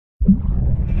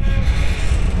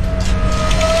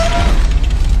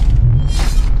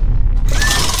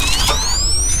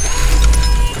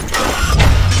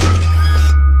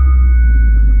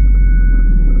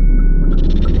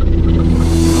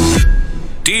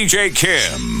DJ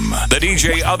Kym, the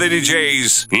DJ other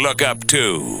DJs look up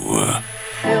to.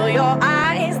 Feel your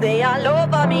eyes, they all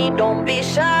over me. Don't be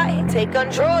shy, take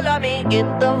control of me.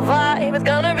 Get the vibe, it's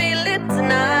gonna be lit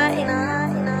tonight.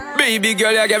 Baby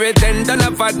girl, you give me 10 ton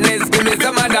of fatness. Give me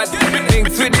some of that.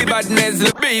 Mix with the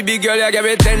badness. Baby girl, you give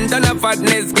me 10 ton of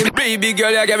fatness. Baby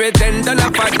girl, you give me 10 ton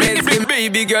of fatness.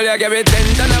 Baby girl, you give me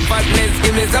 10 ton of fatness.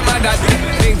 Give me some of that.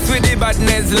 Mix with the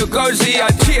badness. Look how she a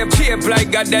shape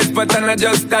like a death, but I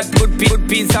just that good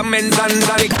piece of men's and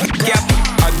like cap.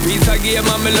 Hot piece of game,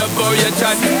 I'm in love how you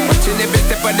chat. Watching every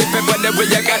step of the paper, the way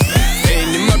you got.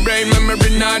 Ain't in my brain,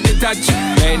 memory not detached.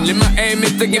 Mainly my aim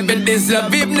is to give it this love.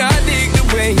 If not, dig the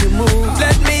way you move.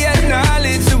 Let me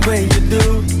acknowledge the way you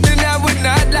do. Then I would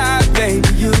not lie, baby.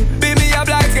 You beat me up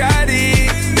like Scotty.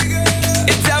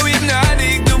 It's how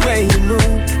hypnotic the way you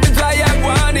move. That's why I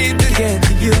wanted to get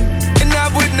to you. And I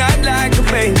would not like a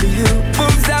baby. You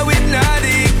moves how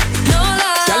hypnotic. No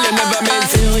lie. Tell you never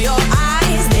meant to. Feel your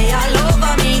eyes, they all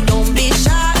over me. Don't be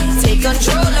shy, take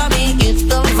control of me. Get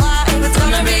the vibe, it's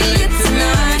gonna be lit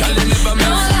tonight.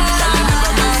 No lie.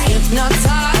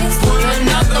 Hypnotized, pull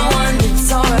another one.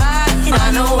 It's alright.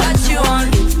 I know what you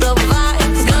want. Get the vibe,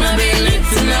 it's gonna be lit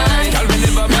tonight.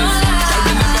 No lie.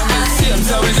 See him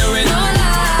so we do it. No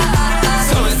lie.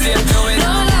 So we see him do it.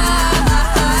 No lie.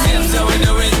 See him so we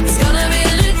do it. It's gonna be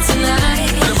lit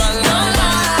tonight. Put a bang No on.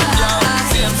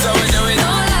 lie. See him so we do it.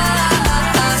 No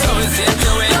lie. So we see him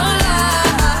do it. No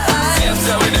lie. See him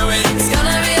so we do it. It's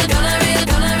gonna be.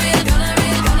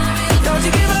 Don't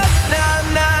you give up, nah,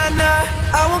 nah, nah.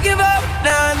 I won't give up,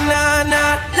 nah, nah,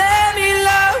 nah. Let me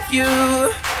love you.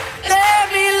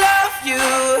 Let me love you.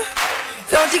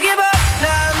 Don't you give up,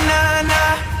 nah, nah,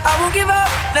 nah. I won't give up,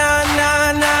 nah,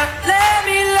 nah, nah. Let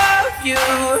me love you.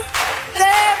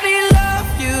 Let me love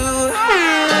you.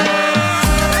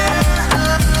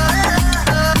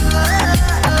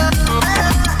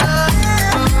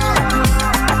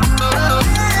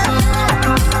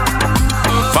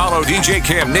 Follow DJ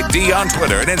Kym NickDee on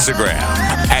Twitter and Instagram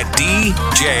at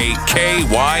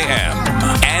DJKYM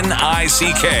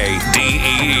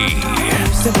NickDee.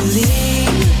 Used to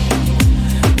believe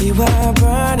we were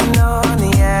burning on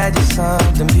the edge of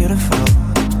something beautiful,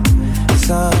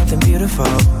 something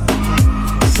beautiful.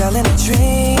 Selling a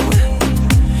dream,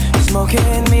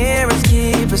 smoking mirrors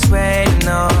keep us waiting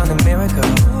on a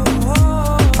miracle,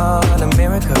 on a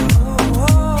miracle.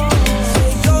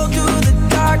 Say go through the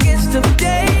darkest of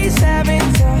days,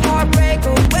 having to heartbreak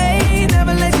away.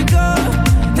 Never let you go,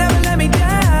 never let me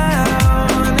down.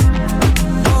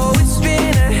 Oh, it's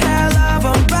been a hell of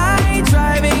a ride,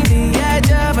 driving the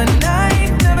edge of a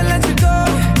night. Never let you go,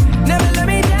 never let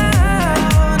me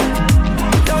down.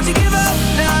 Don't you give up,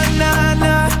 nah, nah,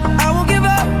 nah. I won't give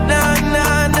up, nah,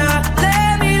 nah, nah.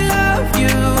 Let me love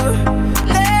you,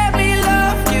 let me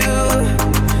love you.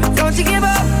 Don't you give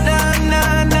up, nah,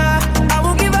 nah, nah. I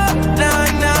won't give up, nah,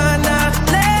 nah, nah.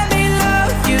 Let me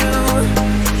love you,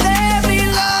 let me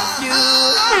love you.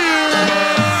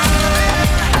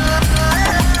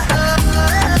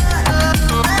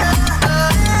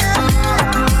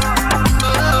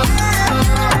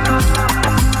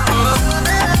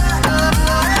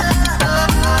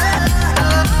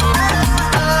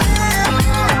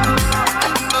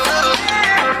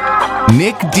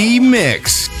 NickDee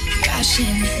Mix. Passion,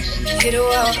 hit a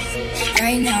wall.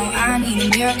 Right now, I need a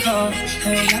miracle.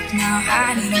 Hurry up now,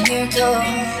 I need a miracle.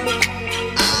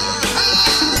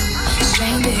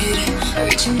 Stranded,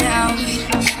 reaching out.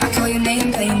 I call your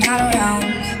name, but you're not around.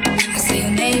 I say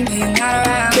your name, but you're not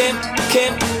around.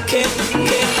 Kym.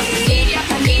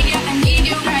 I need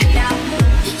you right now.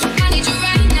 I need you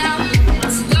right now.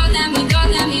 So don't let me down.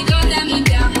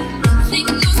 I think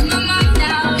I'm losing my mind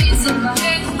now. It's in my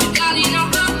head. Darling, I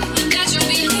know that you'll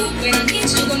be here when I need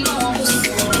you the most.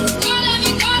 Don't let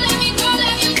me down. Don't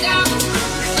let me down.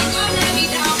 Don't let me down. Don't let me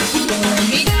down. Don't let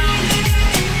me down.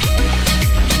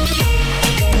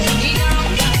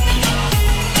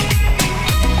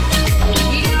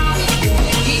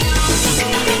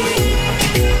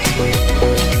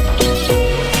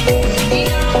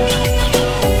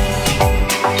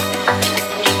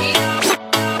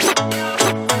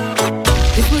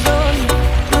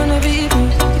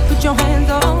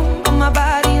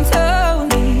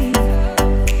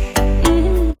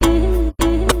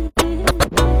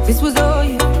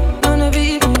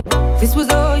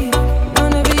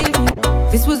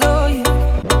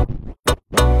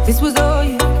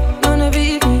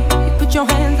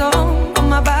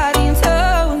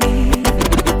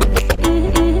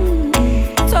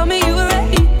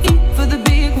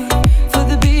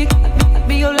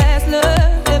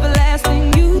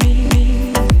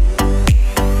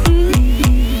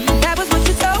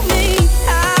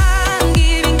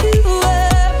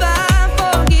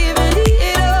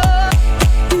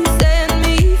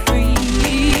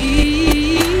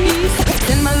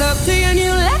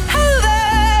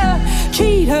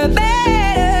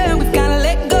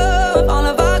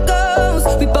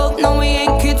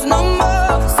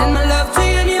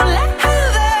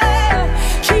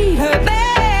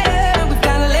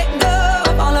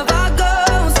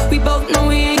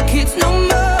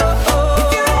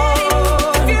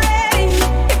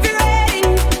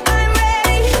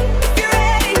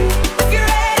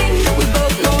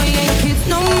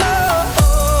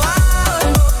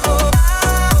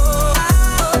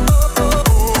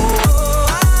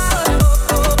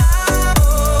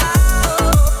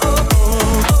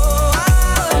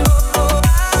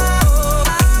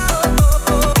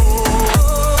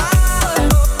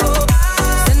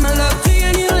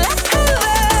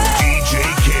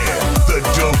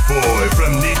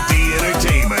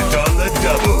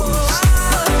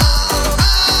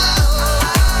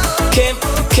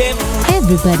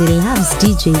 Everybody loves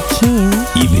DJ Kym.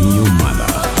 Even your mother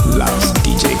loves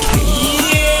DJ Kym.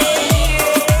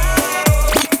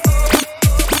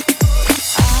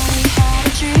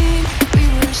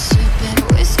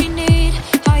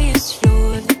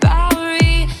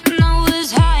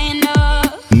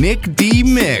 NickDee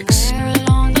Mix.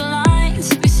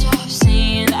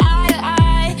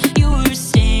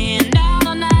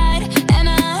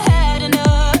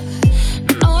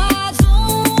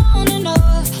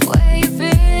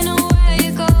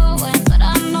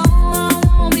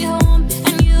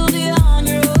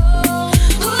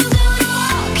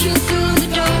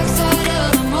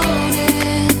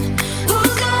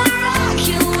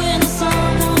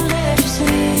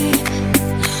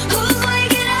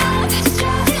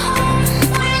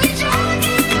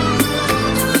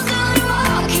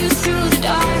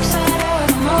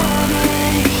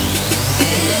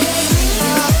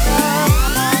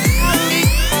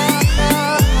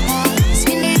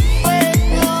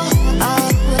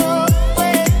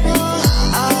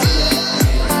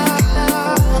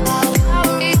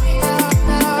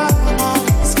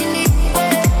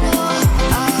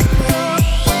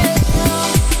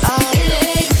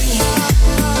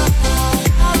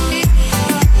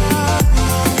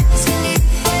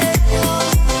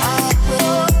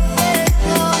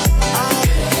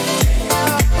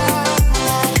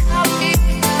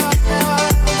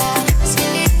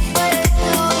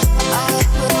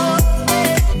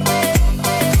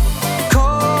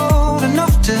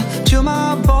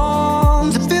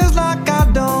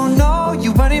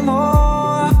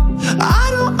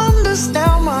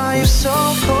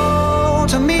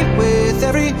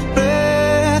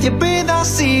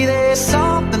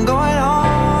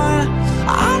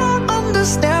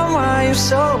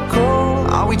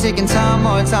 Taking time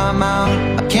or time out,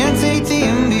 I can't take the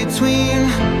in-between.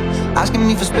 Asking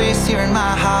me for space here in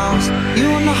my house. You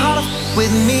don't know how to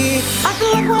with me. I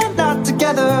feel like we're not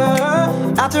together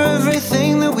after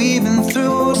everything that we've been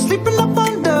through. Sleeping up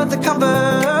under the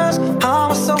covers.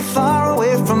 I'm so far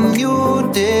away from you,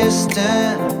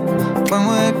 distant. When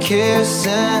we're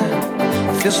kissing,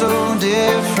 feels so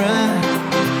different.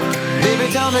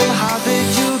 Baby, tell me, how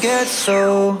did you get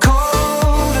so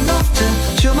cold enough to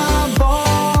chill my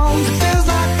bones? It feels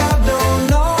like I don't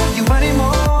know you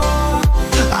anymore.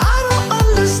 I don't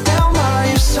understand why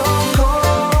you're so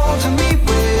cold to me.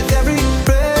 With every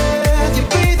breath you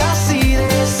breathe, I see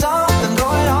there's something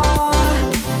going on.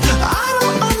 I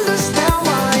don't understand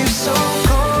why you're so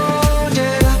cold,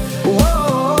 yeah.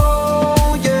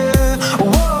 Whoa, yeah.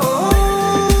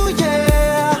 Whoa,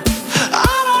 yeah.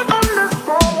 I don't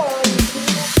understand.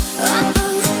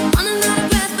 Running out of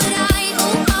breath, but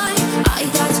I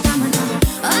got stamina.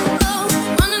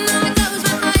 Running out of close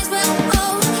my eyes, but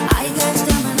I got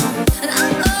stamina. And I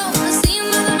see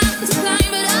another mountain to climb,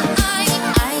 but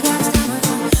I got stamina.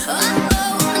 I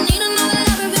need another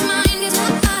lover be mine, 'cause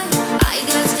I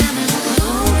got stamina.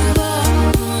 Don't give up,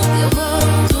 don't give up,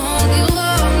 don't give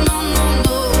up, no, no,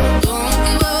 no, don't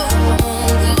give up,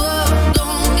 don't give up,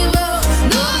 don't give up,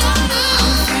 no, no, no.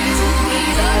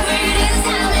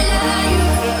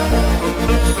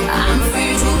 I'm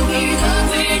free to be the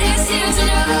greatest in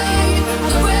tonight.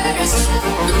 The greatest,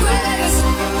 the greatest,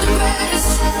 the greatest,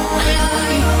 I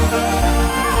love you.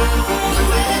 The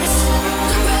greatest,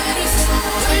 the greatest,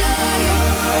 I love you.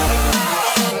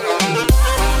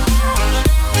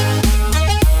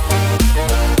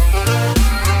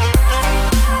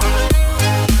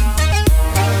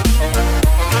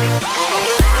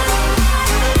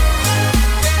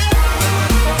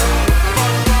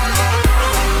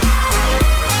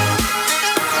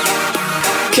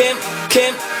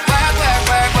 Kym, Work, work,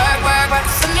 work, work, work, work.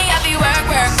 See me, I be work,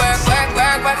 work, work, work,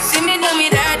 work, work. See me do me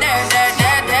dirt, dirt, dirt,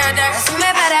 dirt, dirt, dirt. See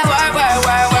me by that work, work,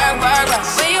 work, work, work, work.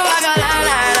 When you walk a line,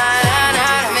 line, line, line,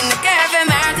 line. I'm in the cafe,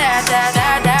 man, da, da,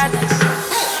 da, da, da.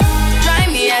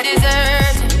 Drive me a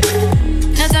dessert.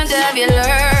 No time to have you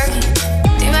lurking.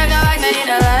 You make a like, now you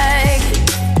don't like it.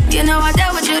 You know I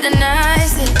dealt with you the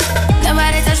nicest.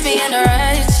 Nobody touched me in the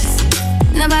righteous.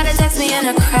 Nobody text me in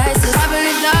a crisis. I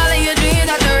believe all of your dreams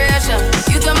are duration.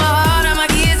 You took my heart, all my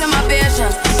keys, and my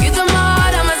patience. You took my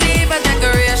heart, I must leave a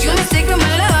decoration. You mistake with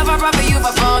my love, I brought for you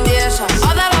for foundation.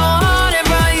 All that I wanted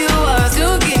from you was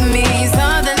to give me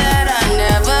something that I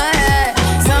never had,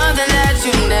 something that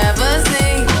you never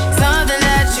seen, something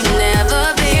that you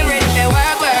never been. Ready to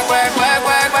work, work, work, work,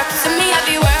 work.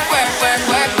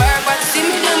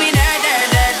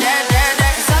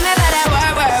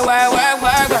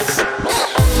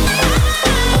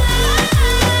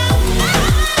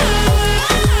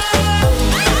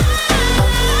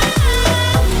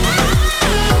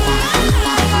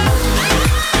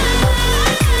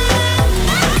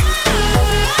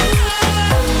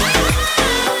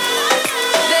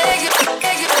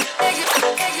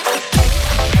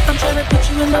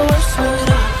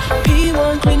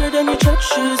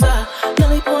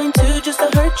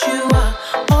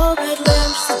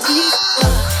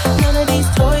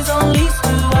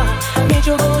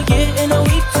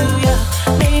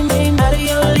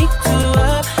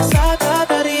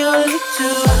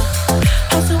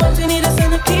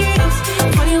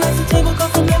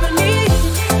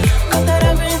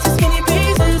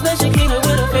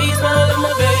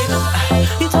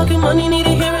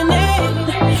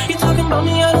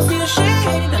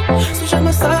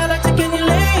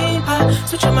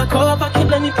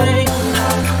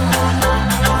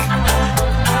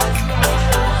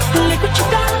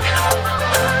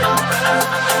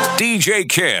 DJ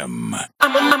Kym.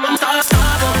 I'm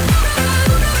unstoppable.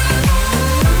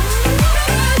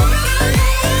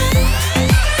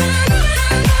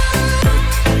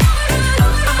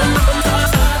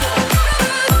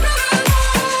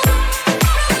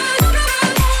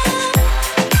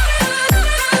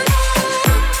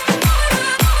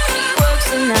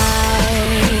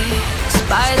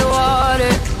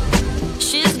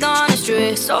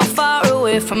 So far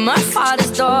away from her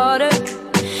father's daughter.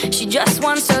 She just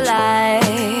wants her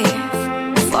life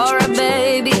for a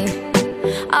baby.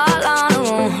 All on her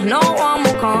own, no one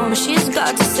will come. She's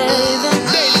got to save him.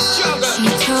 She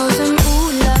tells him,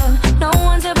 ooh, love, no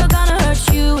one's ever gonna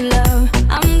hurt you, love.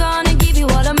 I'm gonna give you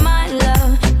all of my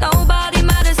love. Nobody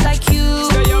matters like you.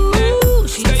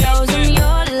 She tells him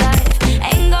your life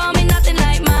ain't gonna be nothing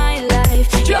like my life.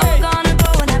 You're gonna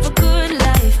go and have a good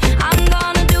life. I'm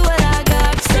gonna do what I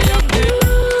got to do.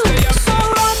 So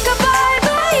rock-a-bye,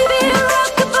 baby,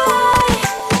 rock-a-bye.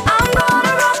 I'm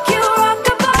gonna rock you,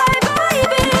 rock-a-bye,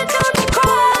 baby, don't you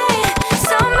cry.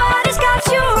 Somebody's got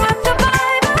you,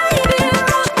 rock-a-bye, baby,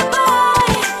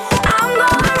 rock-a-bye. I'm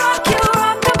gonna rock you,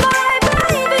 rock-a-bye,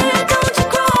 baby, don't you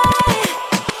cry.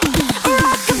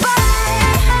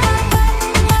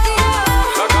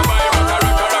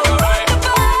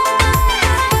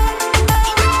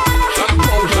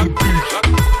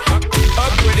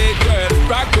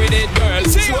 Rock with it, girl.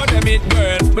 Show them it,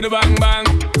 girl. Put a bang bang.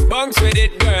 Bounce with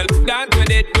it, girl. Dance with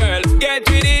it, girl. Get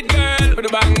with it, girl. Put a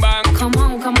bang bang. Come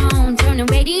on, turn the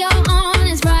radio on.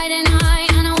 It's bright and high,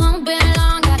 and I won't be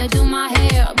long. Gotta do my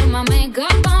hair, put my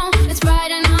makeup on. It's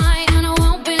bright and high, and I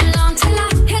won't be long till I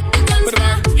hit the dance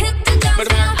floor, hit the dance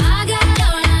floor. I got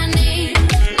all I need.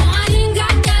 No, I ain't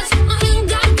got gas,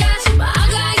 but I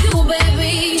got you,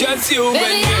 baby. Just you,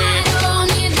 Baby, I don't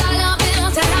need dollar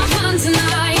bills to have fun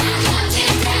tonight.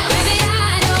 Baby,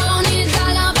 I don't need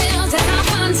dollar bills to have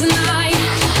fun tonight.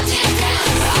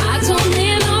 I don't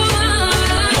need no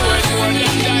money.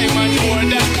 more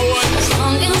than gold. As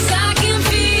long as I can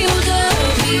feel the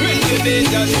beat. Baby,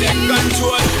 just take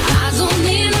control. I don't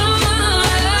need no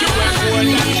money. More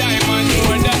than diamond,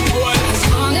 more than gold. As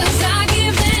long as I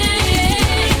give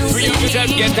them. For you to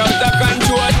just get out of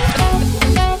control.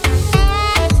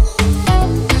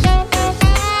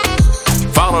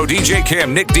 Follow DJ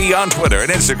Kym NickDee on Twitter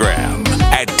and Instagram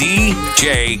at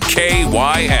DJKYM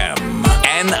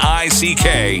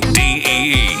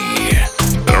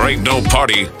NickDee. There ain't no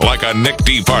party like a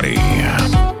NickDee party.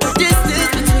 Distance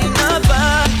between our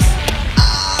bodies.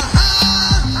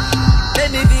 Let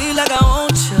me feel like I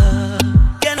want you.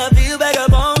 Can I feel like I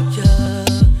want you?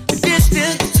 The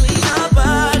distance between our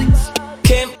bodies.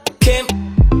 Kym,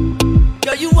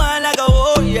 girl, you want like a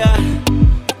warrior.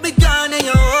 Be gone in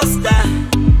your holster.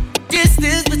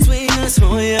 Distance between us,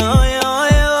 oh yeah, oh yeah, oh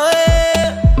yeah, oh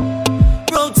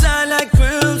yeah. Roll tight like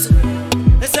crimson.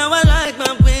 That's how I like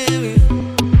my baby.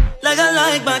 Like I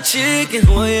like my chicken,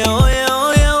 oh yeah, oh yeah,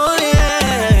 oh yeah, oh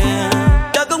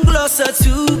yeah. Y'all come closer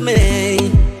to me.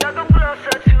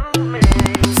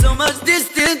 So much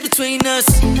distance between us.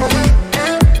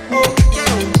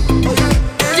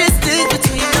 Distance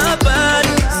between our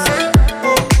bodies.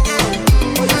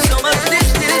 So much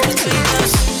distance between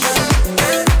us.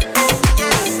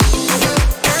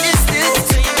 Distance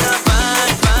between our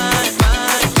bodies.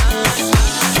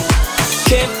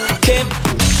 Kym,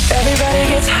 everybody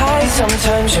gets high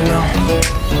sometimes, you know.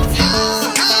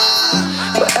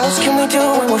 What else can we do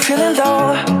when we're feeling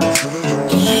low?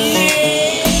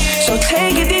 So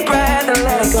take a deep breath and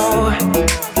let it go.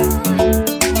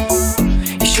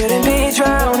 You shouldn't be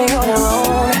drowning on your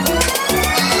own.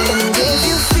 And if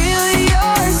you feel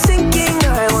you're sinking, I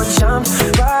will jump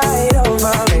right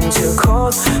over into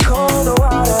cold, cold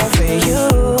water for you.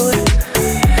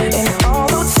 And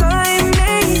although time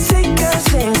may take us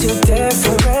into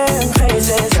different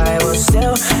places, I will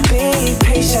still be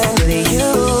patient with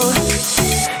you.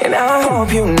 And I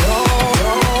hope you know.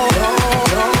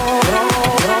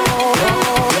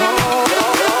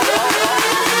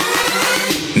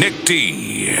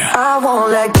 NickDee. I won't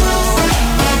let go.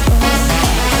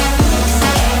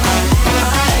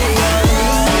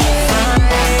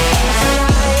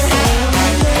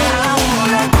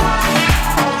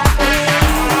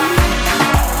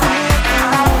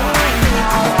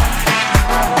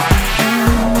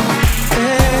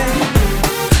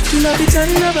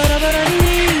 Tunapitana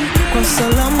barabarani kwa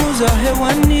salamu za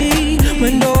hewani,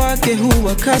 mwendo wake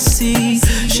huwa kasi,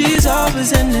 she's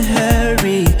always in a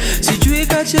hurry. Sijui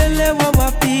kachelewa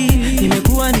wapi,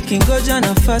 nimekuwa nikingoja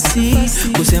nafasi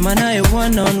kusema naye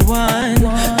one on one,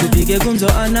 tupige gumzo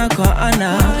ana kwa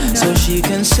ana, so she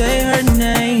can say her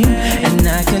name and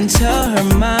I can tell her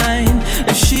mine.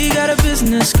 If she got a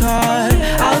business card,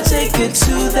 I'll take it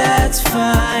too, that's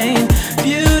fine.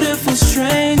 Beautiful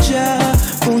stranger,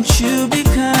 won't you be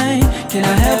kind? Can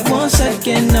I have 1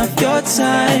 second of your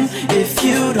time, if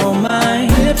you don't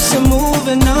mind? Hips are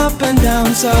moving up and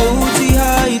down, sauti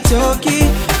haitoki,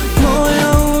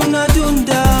 moyo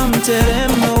unadunda,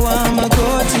 mteremko wa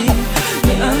magoti.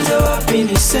 Nianze wapi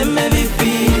niseme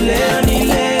vipi, leo ni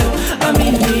leo,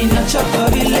 amini nachapa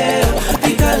vileo,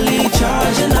 vikali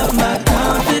charging up my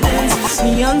confidence.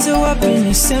 Nianze wapi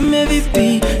niseme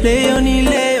vipi, leo ni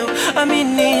leo,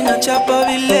 amini nachapa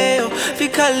vileo,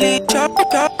 vikali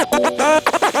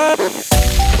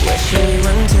Where should we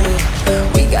run to?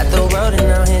 We got the world in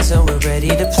our hands and we're ready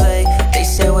to play. They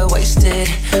say we're wasted,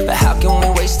 but how can we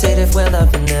waste it if we're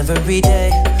loving every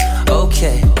day?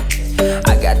 Okay,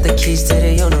 I got the keys to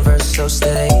the universe, so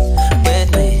stay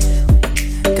with me,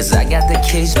 cause I got the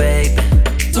keys, babe.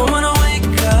 Don't wanna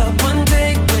wake up one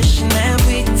day wishing that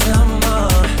we'd done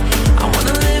more. I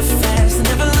wanna live fast and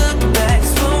never look back,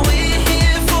 that's what we're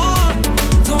here for.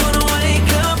 Don't wanna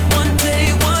wake up one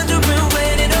day wondering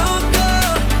where it all go,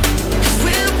 cause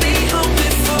we'll be home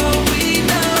before we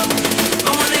know. I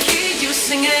wanna hear you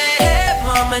sing it. Hey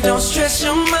mama, don't stress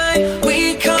your mind,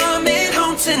 we coming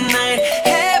home tonight.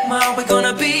 Hey mama, we're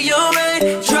gonna be alright.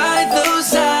 Dry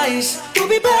those eyes, we'll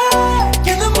be back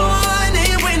in the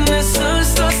morning when the sun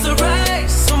starts to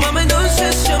rise. So mama, don't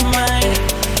stress your mind,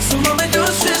 so mama,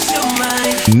 don't stress your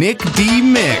mind. Nick D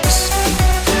Mix.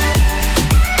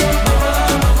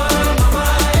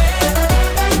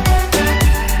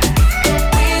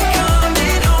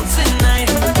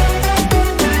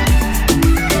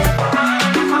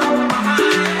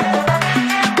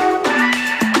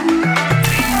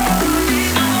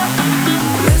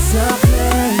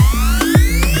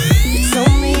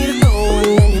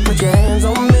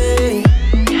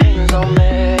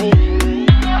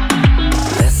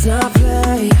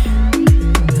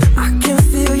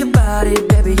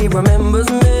 Remembers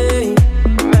me,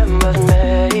 remembers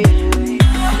me.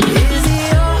 Is he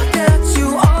all that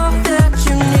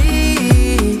you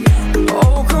need?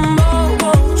 Oh, come on,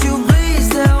 won't you please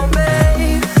tell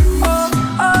me? Oh,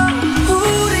 oh, who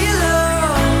do you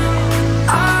love?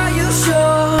 Are you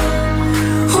sure?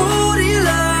 Who do you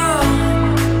love?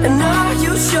 And are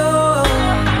you sure?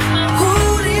 Who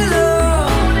do you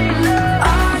love?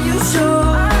 Are you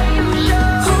sure?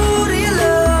 Who do you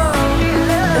love?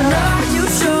 And are you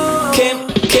sure? Kym.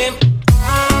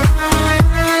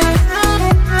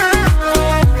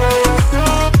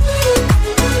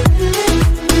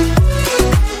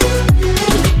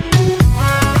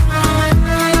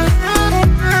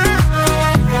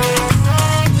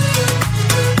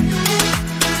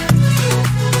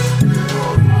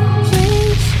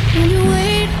 When you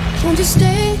wait, won't you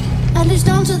stay? At least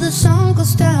until the sun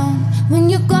goes down. When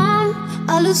you're gone,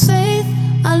 I lose faith,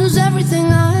 I lose everything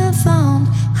I have found.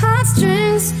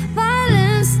 Heartstrings,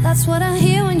 violence, that's what I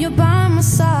hear when you're by my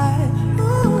side.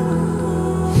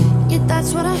 Yeah,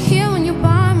 that's what I hear when you're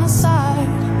by my side.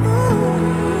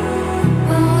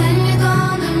 But when you're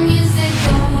gone, the music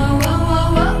goes, whoa, whoa, whoa,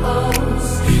 whoa, whoa.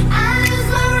 I lose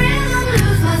my rhythm,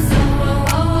 lose my soul, whoa,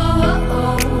 whoa, whoa,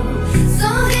 whoa. So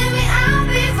hear me out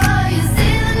before you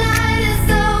say the night is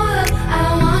over. I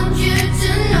want you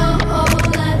to know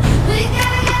that we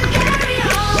gotta get carried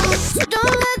on. So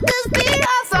don't let this be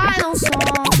our final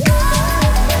song.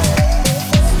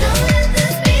 Don't let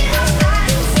this be our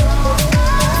final song.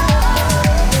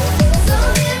 So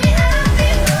hear me out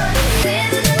before you say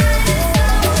the night is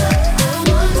over. I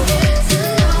want you to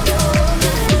know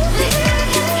that we gotta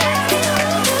get carried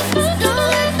on. So don't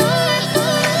let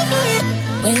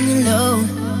When you're low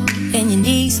and your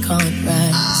knees can't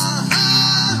rise,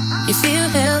 you feel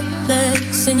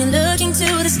helpless and you're looking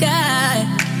to the sky.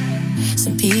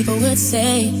 Some people would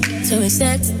say to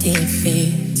accept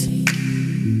defeat.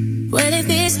 Well, if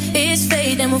this is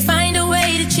fate, then we'll find a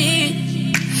way to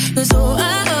cheat. 'Cause we'll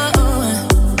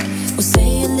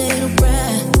say a little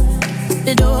prayer.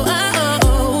 That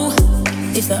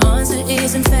if the answer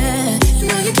isn't fair, you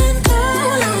know you can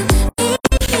call on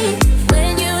me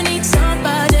when you need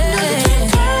somebody.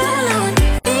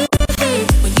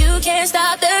 When you can't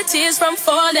stop the tears from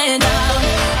falling down.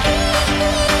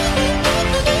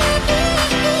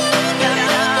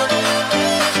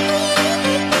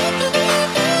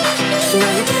 So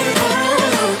now you can call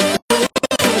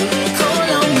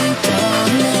on me,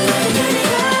 darling.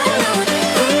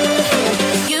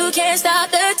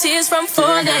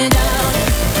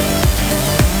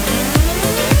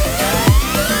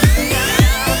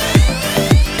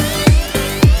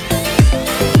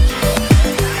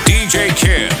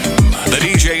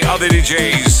 other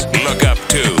DJs look up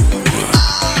to.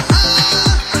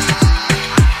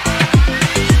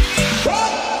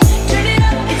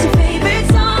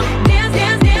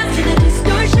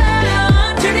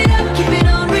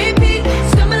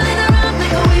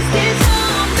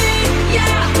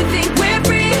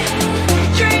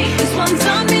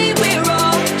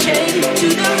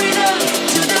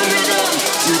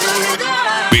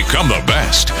 Become the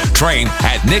best. Train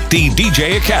at NickDee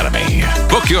DJ Academy.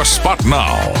 Book your spot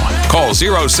now. Call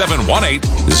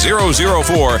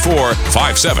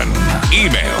 0718-004-457.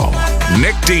 Email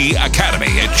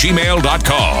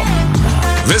nickdacademy@gmail.com.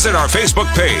 Visit our Facebook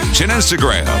page and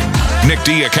Instagram,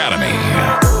 NickDee Academy.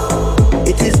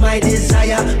 It is my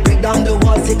desire, break down the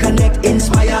walls to connect,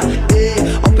 inspire.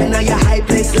 Up in your high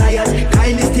place, liars,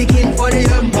 kindly sticking for the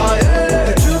empire.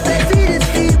 The truth they feed is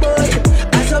feeble,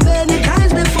 as so many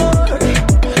times before.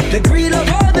 The greed of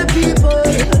all the people.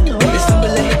 They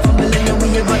stumbling and fumbling and we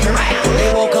about to riot.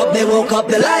 They woke up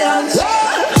the lions.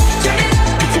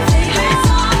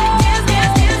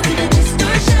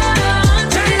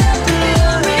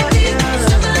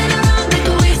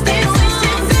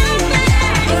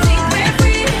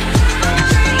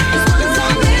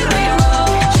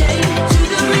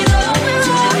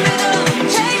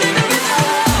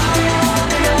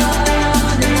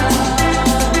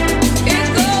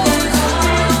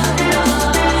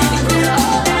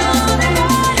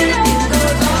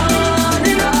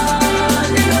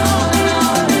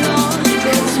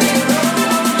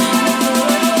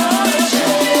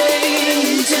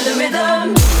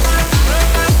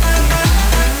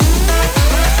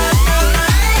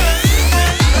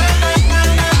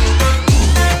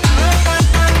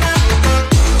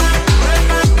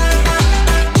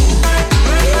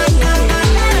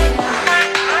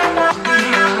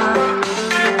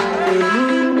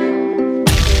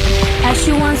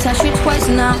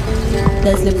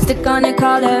 There's lipstick on her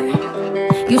collar.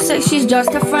 You say she's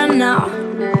just a friend now.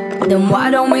 Then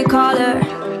why don't we call her?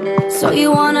 So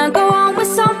you wanna go on with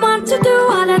someone to do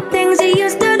all the things you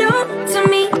used to do to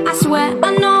me? I swear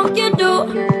I know you do.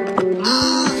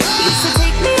 You used to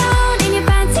take me out in your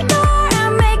fancy car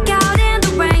and make out in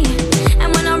the rain. And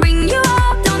when I ring you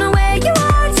up, don't know where you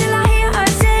are till I hear her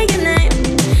say your name.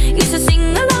 Used to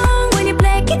sing along when you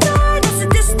play guitar. That's a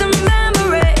distant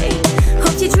memory.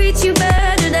 Hope she treats you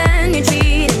better than you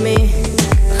treated me.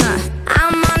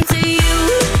 I'm onto you,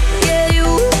 yeah you.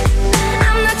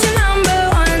 I'm not your number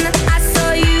one. I saw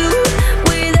you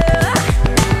with her.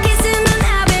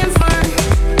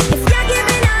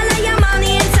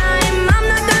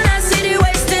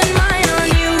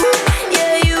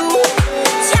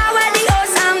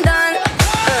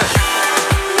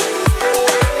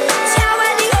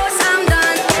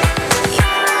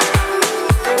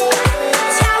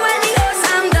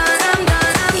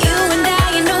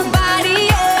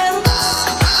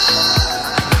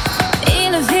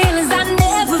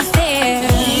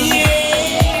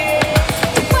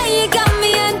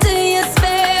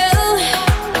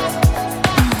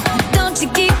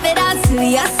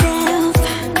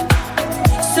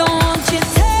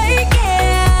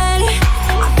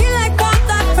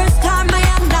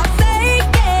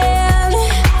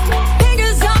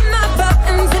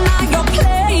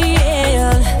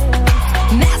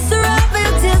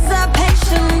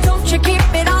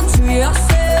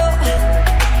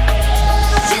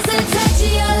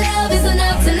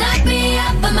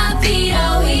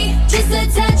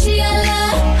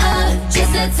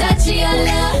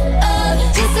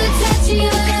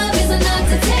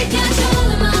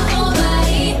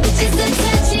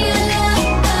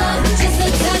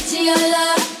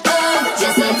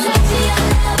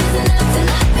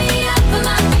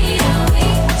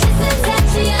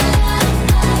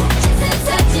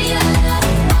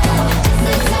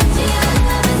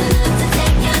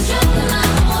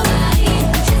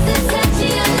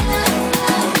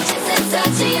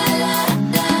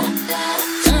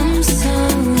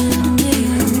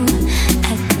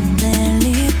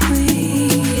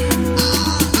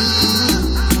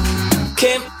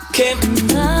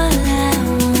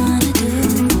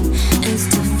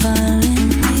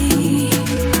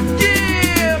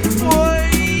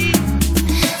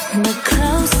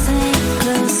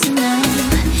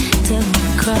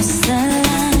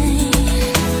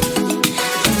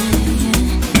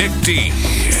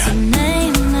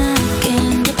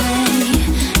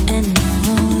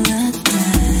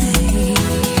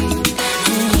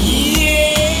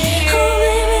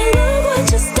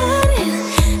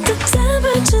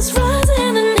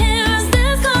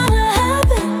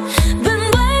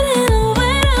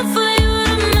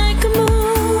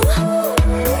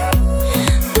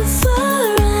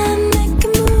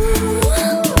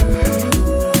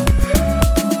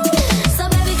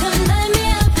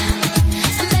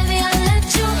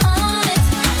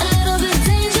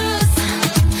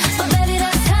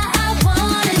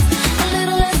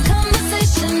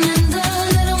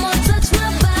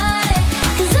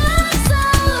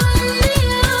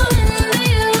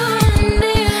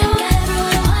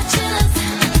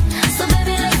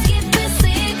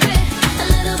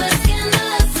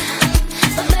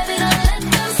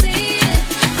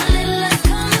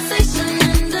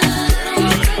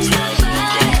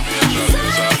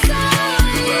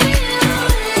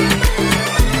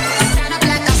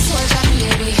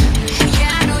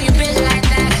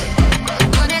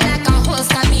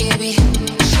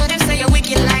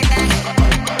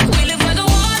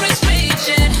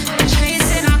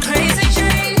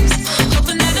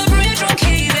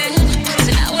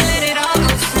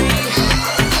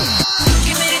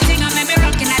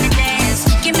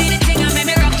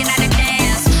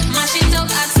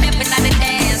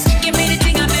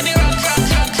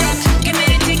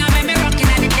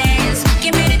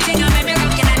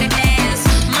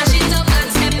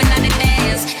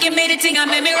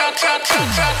 Give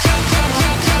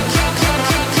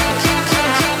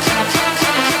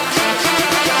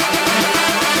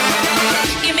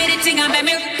me the thing and make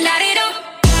me light it up.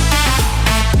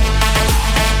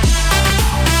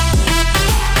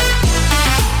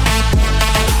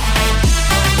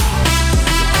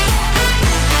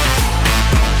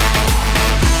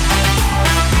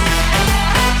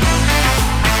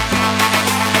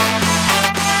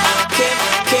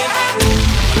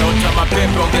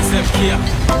 Pepe ongeze mkia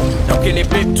na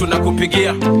ukinipip tunakupigia.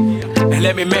 And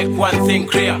let me make one thing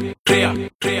clear.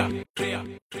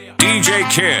 DJ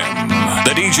Kym,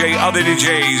 the DJ other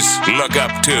DJs look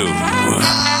up to.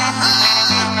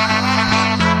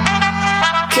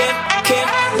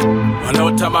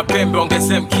 Wanaota mapembe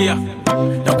ongeze mkia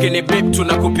na ukinipip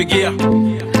tunakupigia.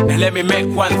 And let me make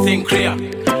one thing clear.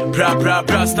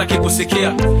 Bra staki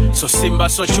kusikia. So simba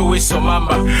so chui so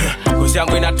mamba. Kuzi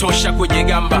yangu inatosha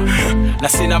kujigamba. Na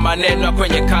sina maneno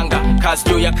kwenye kanga. Kazi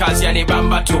juu ya kazi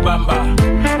yanibamba tu bamba.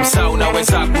 Msaa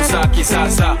unaweza kuzaa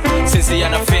kisasa. Sinzi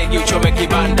yana fegi uchome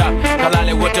kibanda.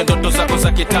 Kalale wote ndoto zako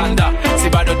za kitanda. Si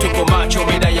bado tuko macho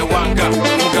mida ya wanga.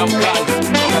 Mga mkanda,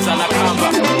 kaza na kamba.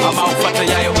 Ama ufata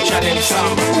yayo uchane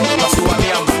msamba. Masuwa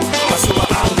miamba, masuwa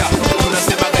anga.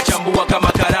 Tunasemaga chambua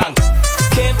kama karanga.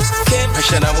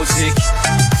 Pesha na muziki,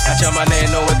 acha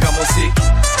maneno weka muziki.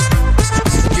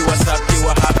 Kiwa sub,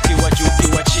 kiwa hap, kiwa juu,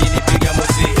 kiwa chini, piga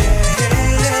muziki.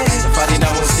 Safari na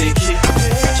muziki,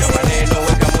 acha maneno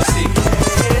weka muziki.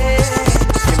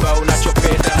 Kimba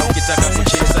unachopenda na ukitaka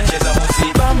kucheza, cheza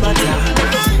muziki. Bambata,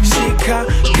 shika,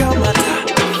 kamata,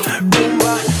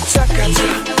 bumba, chakata.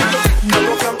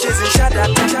 Kamoka mcheze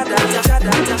shadata.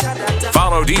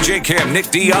 Follow DJ Kym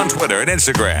NickDee on Twitter and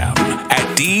Instagram at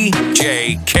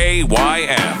DJKYMNickDee.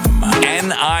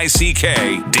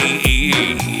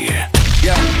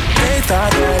 Yeah, they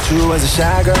thought that you was a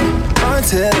shy girl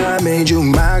until I made you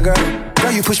my girl.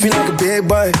 Girl, you pushed me like a big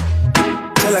boy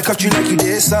till I cuffed you like you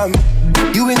did something.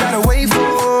 You ain't gotta wait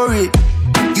for it.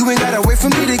 You ain't gotta wait for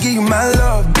me to give you my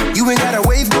love. You ain't gotta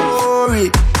wait for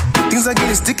it. Things are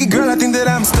getting sticky, girl, I think that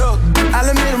I'm stuck. I'll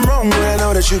admit I'm wrong, but I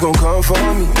know that you gon' come for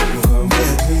me.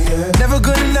 Yeah. Never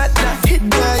gonna not hit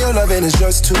by your loving is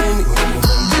just to me.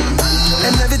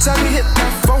 And every time you hit my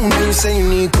phone, you say you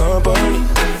need company.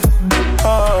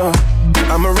 Oh,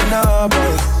 I'ma run up on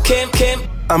you. Kym,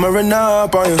 I'ma run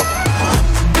up on you.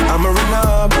 I'ma run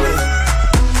up on you.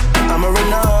 I'ma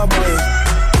run up on you.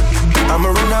 I'ma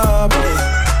run up on you.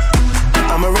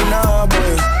 I'ma run up on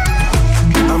you.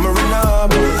 I'ma run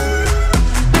up on you.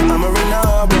 I'ma run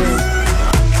up on you.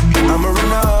 I'ma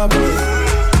run up on you.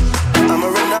 I'ma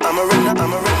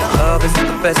run up. Love is the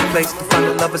best place to find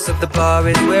the lovers of the bar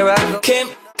is where I go.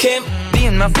 Kym, me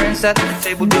and my friends at the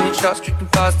table doing shots, drinking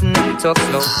fast and then we talk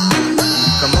slow.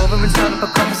 Come over and start up a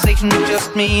conversation with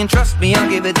just me, and trust me, I'll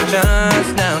give it a chance.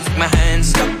 Now take my hand,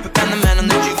 stop it, and the man on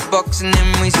the jukebox, and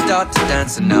then we start to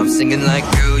dance. And I'm singing like,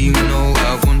 girl, you know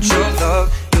I want your love.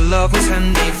 Your love was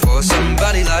handmade for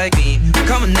somebody like me.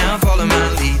 Come on now, follow my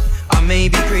lead. I may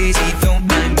be crazy, don't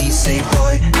mind me. Say,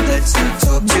 boy, let's not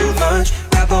talk too much.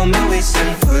 Grab on my waist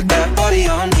and put that body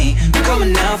on me. Come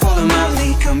on now, follow my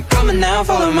lead. Come on now,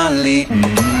 follow my lead. I'm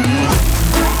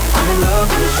in love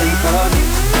with the shape of you.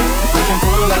 We can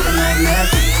pull like a magnet.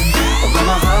 Although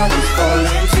my heart is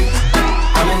falling too.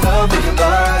 I'm in love with your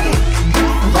body.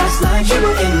 Last night you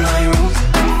were in my room.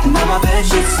 Now my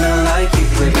bedsheets smell like you.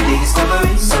 Every day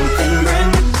discovering something brand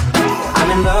new. I'm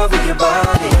in love with your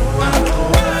body.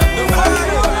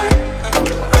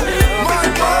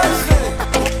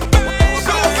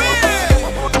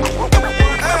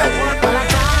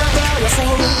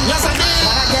 Yes, I did,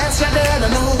 but I guess you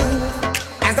didn't know.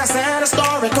 As the sad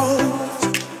story goes,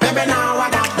 baby, now I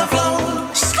got the flow.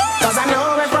 'Cause I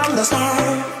know it from the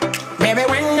start. Baby,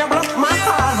 when you broke my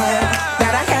heart,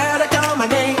 that I had to come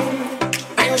again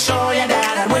and show you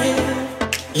that I'd win.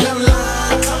 You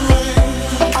lied to me.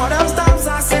 All those times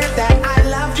I said that I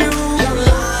loved you. You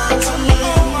lied to me.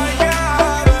 Oh my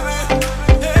God, baby,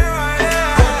 here I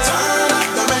am. Return of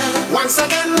the man. Once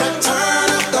again, return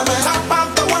of the man. Top of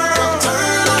the world.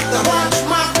 Turn up the watch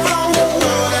my flow. You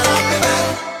know that I'll be back.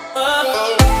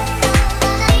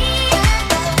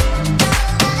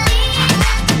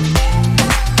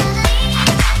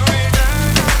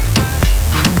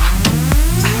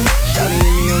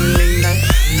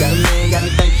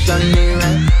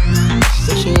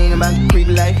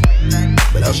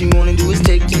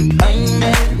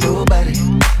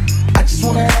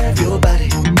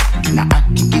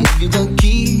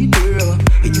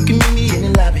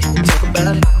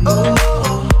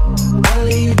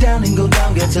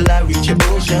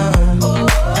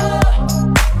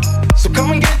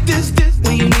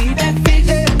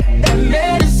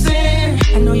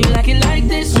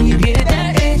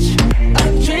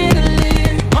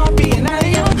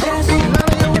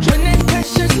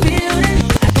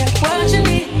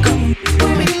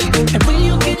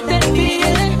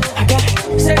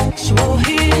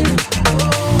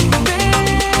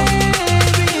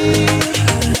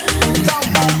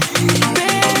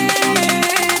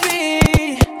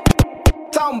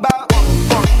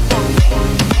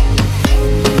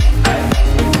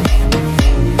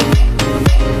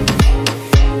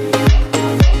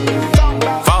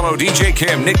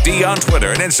 Kym NickDee on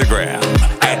Twitter and Instagram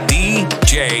at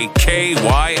DJKYM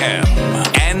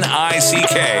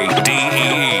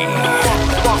NickDee.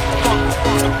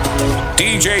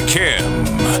 DJ Kym,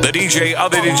 the DJ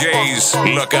other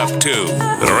DJs look up to.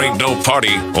 There ain't no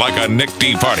party like a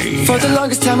NickDee party. For the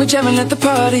longest time we jamming at the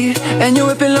party, and you're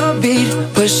whipping on beat,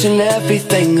 pushing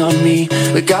everything on me.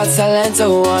 We got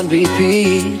Salento on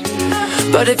repeat.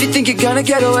 But if you think you're gonna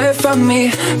get away from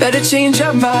me, better change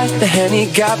your mind. The Henny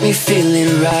got me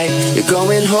feeling right. You're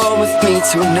going home with me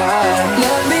tonight.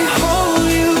 Let me hold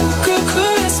you,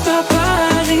 caress my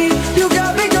body. You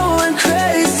got me going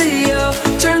crazy, yo.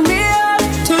 Turn me up,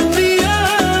 turn me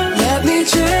up. Let me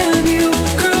jam you,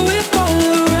 girl, whip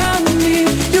all around me.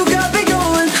 You got me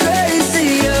going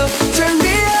crazy, yo. Turn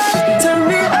me up, turn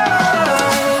me up.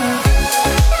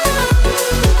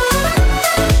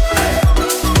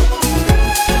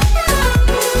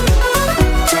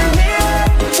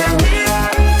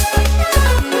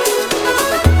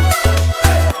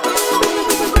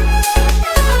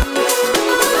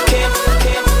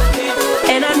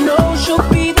 And I know she'll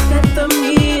be the death of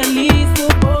me, at least we'll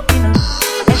both be numb.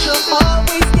 And she'll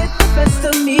always get the best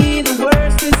of me, the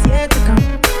worst is yet to come.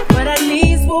 But at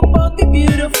least we'll both be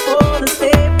beautiful and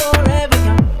stay forever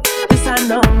young. This I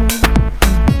know,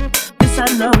 this I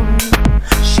know.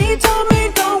 She told me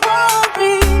don't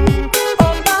worry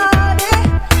about it.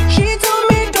 She told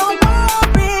me don't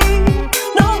worry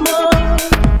no more.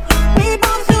 We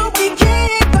both know we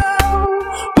can't go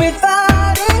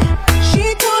without it. She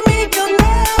told me you'll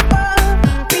never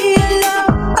be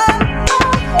alone.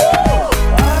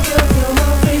 I can feel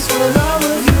my face when I'm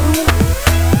with you.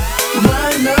 My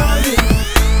love it,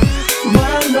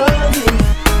 my love it.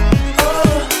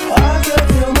 Oh, I can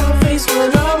feel my face when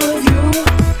I'm with you.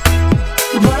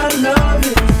 My love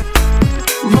it,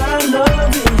 my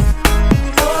love it.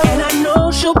 Oh, and I know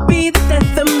she'll be the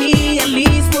death of me, at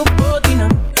least we'll both be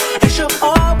numb. And she'll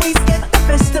always get the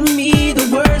best of me, the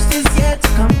worst is yet to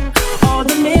come. All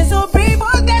the misery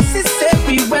was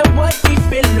necessary when we're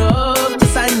deep in love.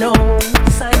 This I know,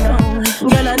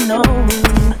 girl, I know.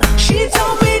 She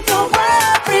told me don't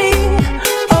worry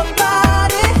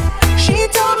about it. She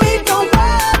told me don't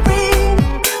worry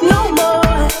no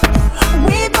more.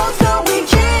 We both know we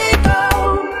can't go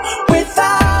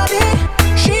without it.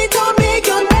 She told me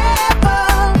you'll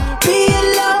never be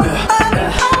alone.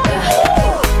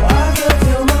 I can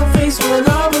feel my face when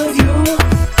I'm with you.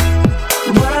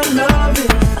 My love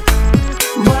it,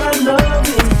 my love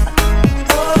it.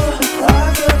 Oh, I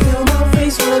can feel my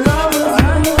face when I'm with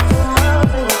you.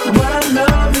 My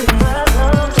love it, my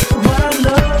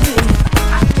love it.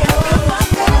 I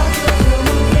can feel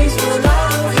my face when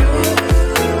I'm with you.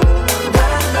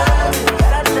 My love it,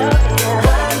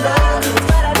 my love it.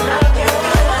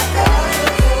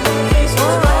 Face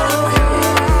when I'm with you.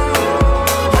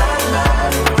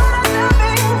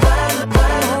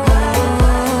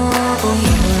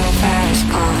 Fast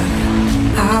car.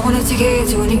 I wanna take it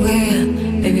to anywhere.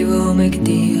 Maybe we'll make a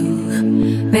deal.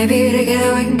 Maybe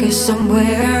together we can get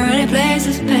somewhere. Any place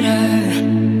is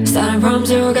better. Starting from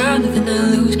zero, got nothing to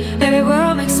lose. Maybe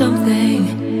we'll make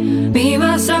something. Me,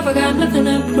 myself, I got nothing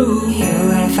to prove. You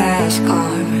got a fast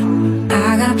car.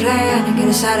 I got a plan to get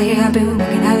us out of here. I've been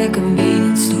working at the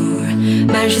convenience store.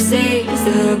 Managed to save just a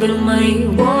little bit of money.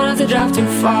 Won't have to drive too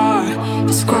far.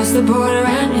 Just cross the border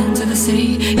and into the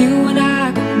city. You and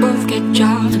I can both get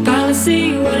jobs. Finally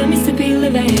see what it means to be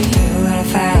living. You got a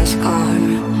fast car.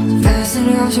 Fast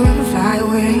enough so we can fly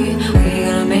away. We're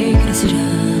gonna make a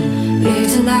decision.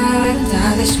 Live tonight and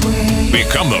die this way.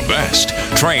 Become the best.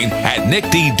 Train at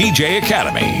NickDee DJ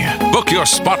Academy. Book your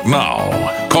spot now.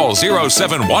 Call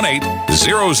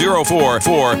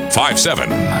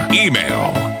 0718-004-457.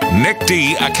 Email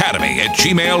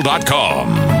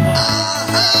nickdeeacademy@gmail.com.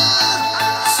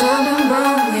 Something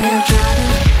wrong when you're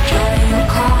driving your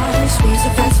car. Squeeze the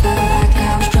fence, felt like I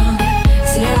was drunk.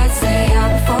 See the lights stay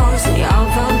out before, see the arm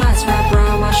felt nice wrapped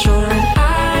around my shoulder, and I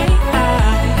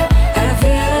had a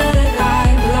feeling that I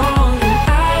belonged,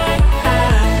 and I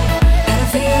had a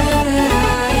feeling that I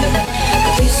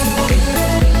could be something.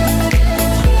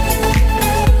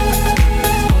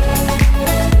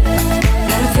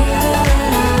 Had a feeling that I could be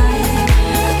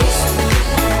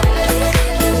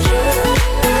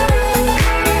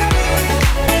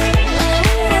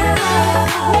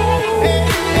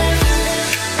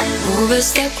Move a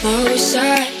step closer,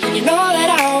 and you know that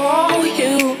I want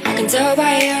you. I can tell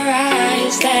by your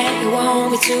eyes that you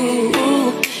want me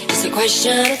to. Just a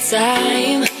question of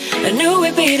time. I knew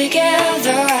we'd be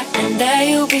together, and that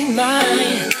you'd be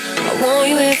mine. I want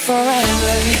you here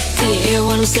forever. Do you hear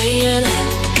what I'm saying?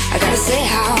 I gotta say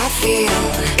how I feel.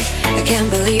 I can't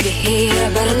believe you're here,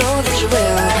 but I know that you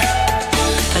will.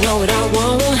 I know what I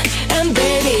want, and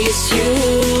baby, it's you.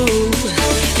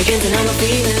 You can't deny my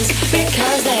feelings,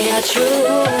 because they are true,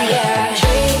 yeah.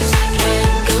 Dreams can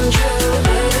come true,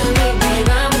 with me, babe,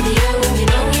 I'm with you. You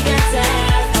know we got to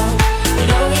have fun, you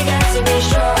know we got to be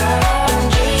strong.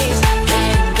 Dreams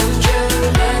can come true,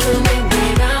 with me,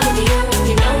 babe, I'm with you.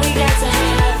 You know we got to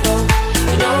have fun,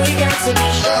 you know we got to be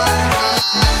strong.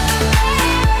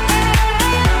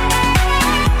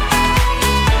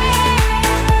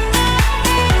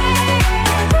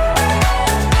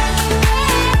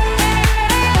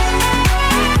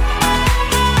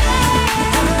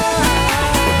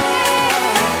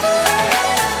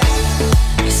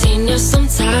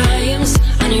 Sometimes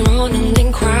on your own and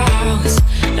in crowds,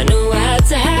 I knew I had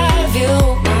to have you.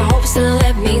 My hopes didn't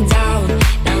let me down.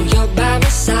 Now you're by my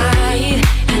side,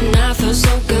 and I feel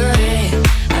so good.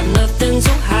 I've nothing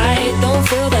to hide, don't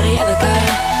feel that I ever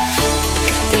could.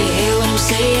 Do you hear what I'm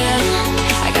saying?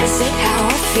 I gotta say how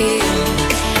I feel.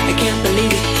 I can't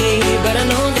believe you're here, but I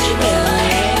know that you will.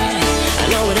 I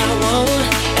know what I want,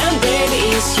 and baby,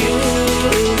 it's you.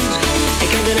 I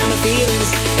can't deny my feelings,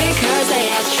 because they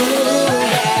are true.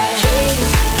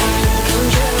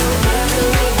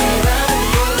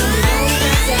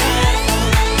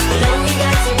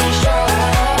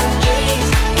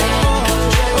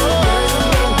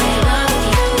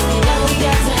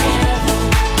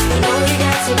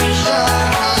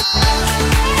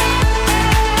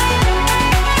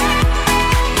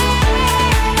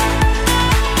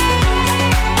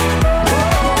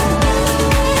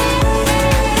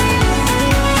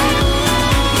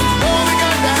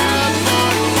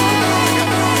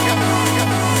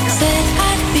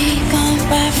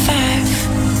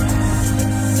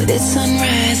 It's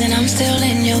sunrise and I'm still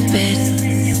in your bed.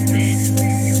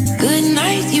 Good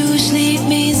night usually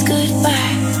means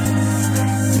goodbye.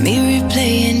 Me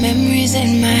replaying memories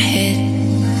in my head.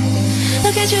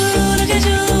 Look at you,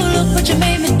 look what you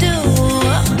made me do.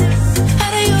 How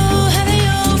do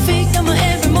you fake my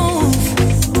every move?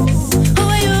 Who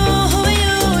are you,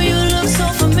 you look so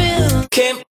familiar.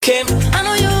 Kym. I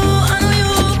know you,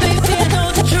 baby, I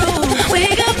know the truth. We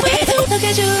got way too. Look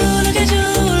at you,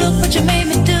 look what you made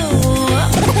me do.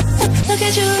 Look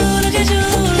at you,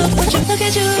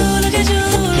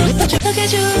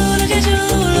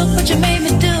 look what you made me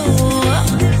do.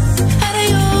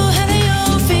 How do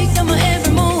you fake my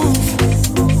every move?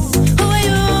 Who are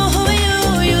you,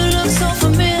 you look so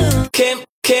familiar. Kym,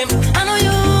 I know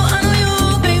you,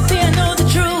 baby, I know the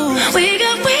truth. We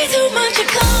got way too much in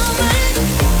common.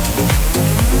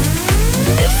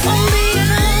 If I'm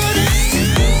being honest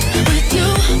with you,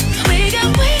 we got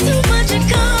way too much in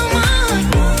common.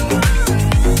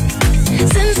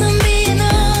 Since I'm being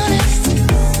honest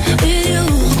with you,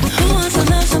 who wants to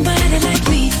love somebody like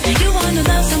me? You wanna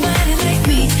love somebody like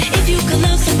me? If you can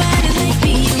love somebody like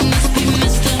me, you must be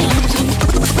Mr. Love too.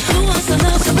 Who wants to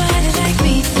love somebody like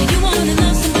me? You wanna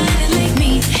love somebody like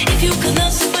me? If you can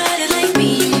love somebody like me,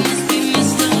 you must be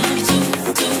Mr. Love too.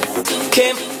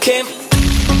 Kym.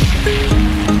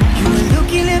 You were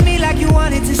looking at me like you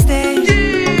wanted to stay.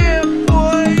 Yeah,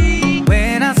 boy.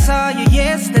 When I saw you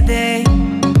yesterday,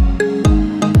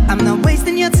 I'm not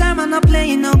wasting your time, I'm not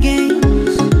playing no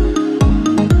games.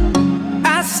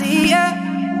 I see ya.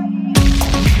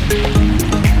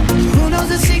 Who knows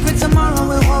the secret tomorrow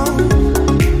will hold?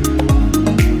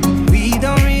 We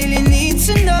don't really need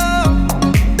to know.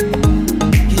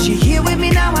 'Cause you're here with me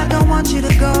now, I don't want you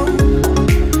to go.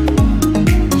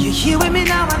 You're here with me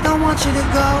now, I don't want you to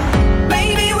go.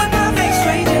 Maybe we're perfect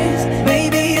strangers,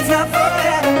 maybe it's not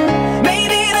forever.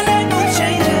 Maybe the language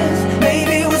changes,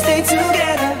 maybe we'll stay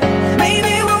together.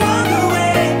 Maybe we'll walk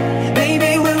away, maybe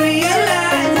we'll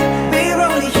realize we're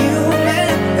only human.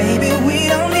 Maybe we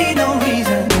don't need no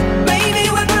reason. Maybe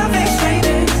we're perfect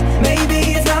strangers, maybe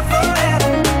it's not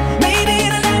forever. Maybe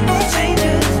the language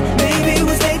changes, maybe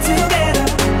we'll stay together.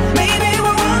 Maybe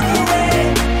we'll walk away,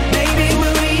 maybe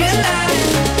we'll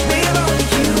realize we're only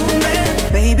human.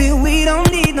 Baby, we don't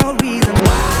need no reason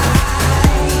why.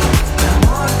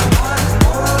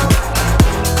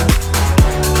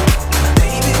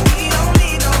 Baby, we don't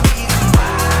need no reason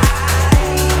why.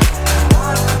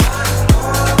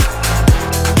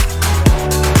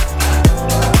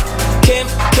 Kym.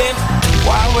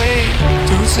 Why wait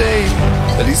to say?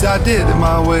 At least I did it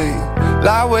my way.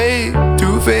 Lie way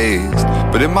too faced,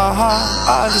 but in my heart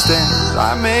I understand.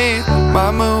 I made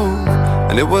my move,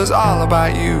 and it was all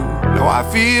about you. No, I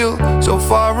feel so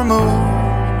far removed.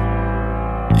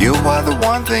 You are the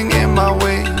one thing in my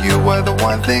way. You are the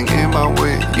one thing in my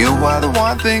way. You are the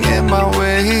one thing in my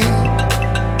way.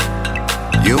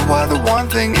 You are the one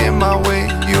thing in my way.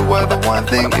 You are the one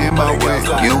thing in my way.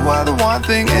 You are the one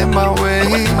thing in my way.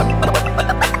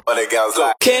 What the girls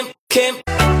like? Kym.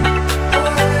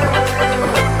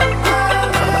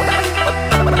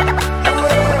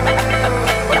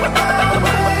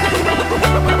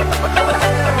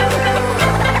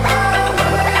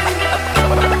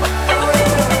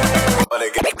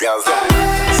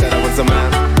 Said I was a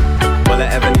man, all I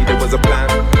ever needed was a plan.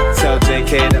 Tell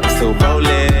JK that I'm still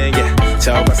rolling, yeah.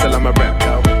 Tell Russell I'm a rap,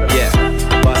 yeah.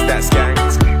 Bust that skank,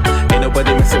 ain't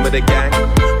nobody messing with the gang.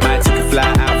 Might take a fly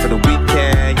out for the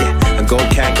weekend, yeah. And go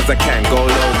can, cause I can. Go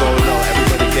low,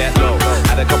 everybody get low.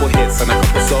 Had a couple hits and a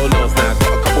couple solos. Now I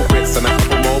got a couple hits and a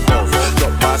couple mobiles.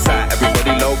 Drop pass out,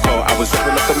 everybody loco. I was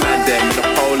ripping up a man there with a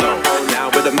polo. Now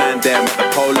with a man there with a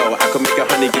polo. I could make a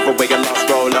honey give away a lost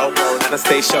Rolo. And I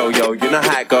stay show, yo, you know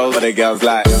how it goes. What the girls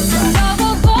like? I know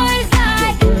what boys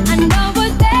like, I know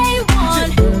what they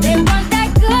want. They want that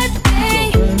good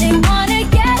thing, they wanna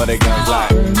get What the girls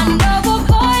like? I know what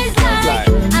boys like,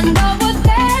 I know what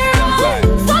they're on.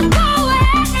 So go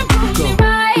ahead and prove me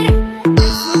right.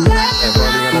 Yeah,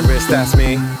 rolling on the wrist, that's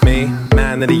me.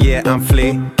 Man of the year, I'm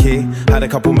fleeky. Had a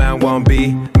couple man won't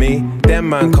be me. Them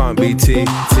man can't be T.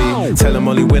 Tell them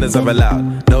only winners are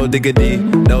allowed. No diggity,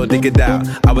 no dig doubt.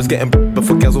 I was getting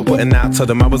before girls were putting out. Told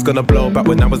them I was gonna blow back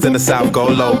when I was in the south. Go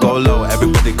low,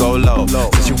 everybody go low.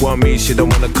 Since she want me, she don't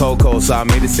want a cocoa. So I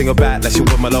made a single back like she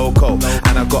want my loco.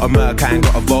 And I got a Merc, I ain't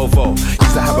got a Volvo.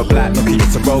 Used to have a black Nokia,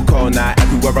 it's a Roco. Now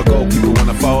everywhere I go, people want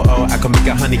a photo. I can make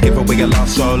a honey, give away a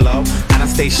lost solo. And I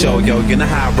stay show, yo, you know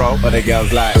how I roll. What the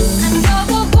girls like? I know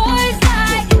what boys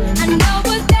like, I know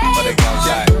what they What the girls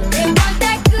like? They want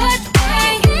that good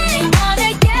thing, they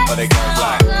wanna get What the girls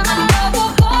like? I know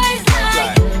what boys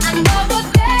like, I know what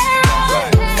they're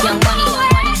on. So go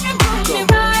ahead and prove me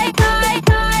right.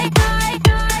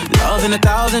 Love in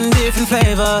 1,000 different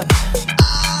flavors.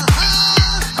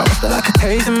 I wish that I could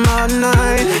taste them all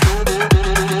night.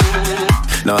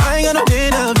 No, I ain't got no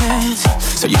dinner plans,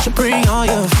 so you should bring all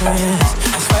your friends.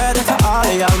 I swear that to all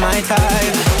of y'all my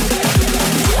type.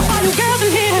 All you girls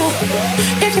in here,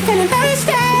 if you're feeling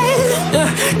thirsty,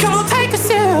 come on take a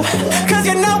sip, cause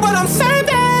you know what I'm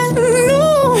serving.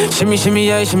 Ooh. Shimmy, shimmy,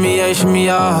 yeah, shimmy, yeah, shimmy,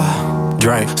 yeah.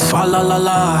 Drink, swalla la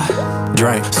la.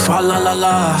 Drink, swalla la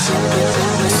la.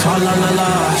 Swalla la la.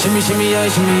 Shimmy, shimmy, yeah,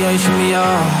 shimmy, yeah, shimmy,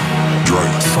 yeah.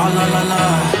 Drink, swalla la la.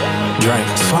 Drink,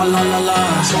 swalla la la.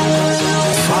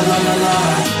 Swalla la la.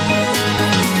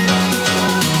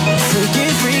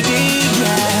 Freaky,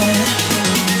 yeah.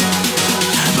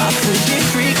 My freaky,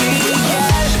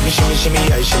 yeah. Shimmy, shimmy,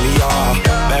 yeah, shimmy,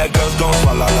 yeah. Bad girls gon'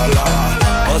 swalla la la.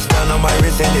 Bust down on my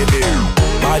wrist and it do.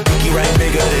 My pinky ring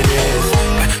bigger than this.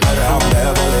 Better I'm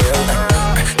Beverly Hills.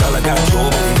 Girl, I got too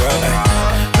many girls.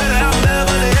 Better I'm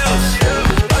Beverly Hills.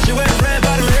 Why she wear red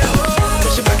bottom heels?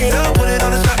 When she back it up, put it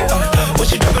on the side. When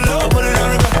she drop it low, put it on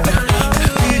the back.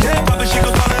 DJ pop it, she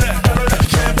gon' swallow that.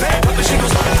 Champagne pop it, she gon'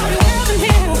 swallow that.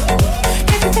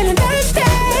 If you're feeling thirsty,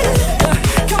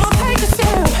 come on take a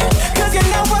sip, cause you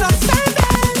know what I'm serving.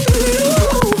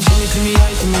 Shimmy, shimmy, yeah,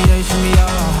 shimmy, yeah, shimmy,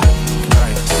 yeah.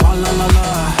 Right, swalla la la.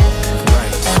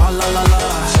 Right, swalla la la.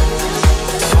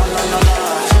 Swalla la la.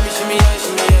 Shimmy, shimmy, yeah,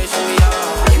 shimmy, yeah, shimmy,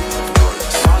 yeah.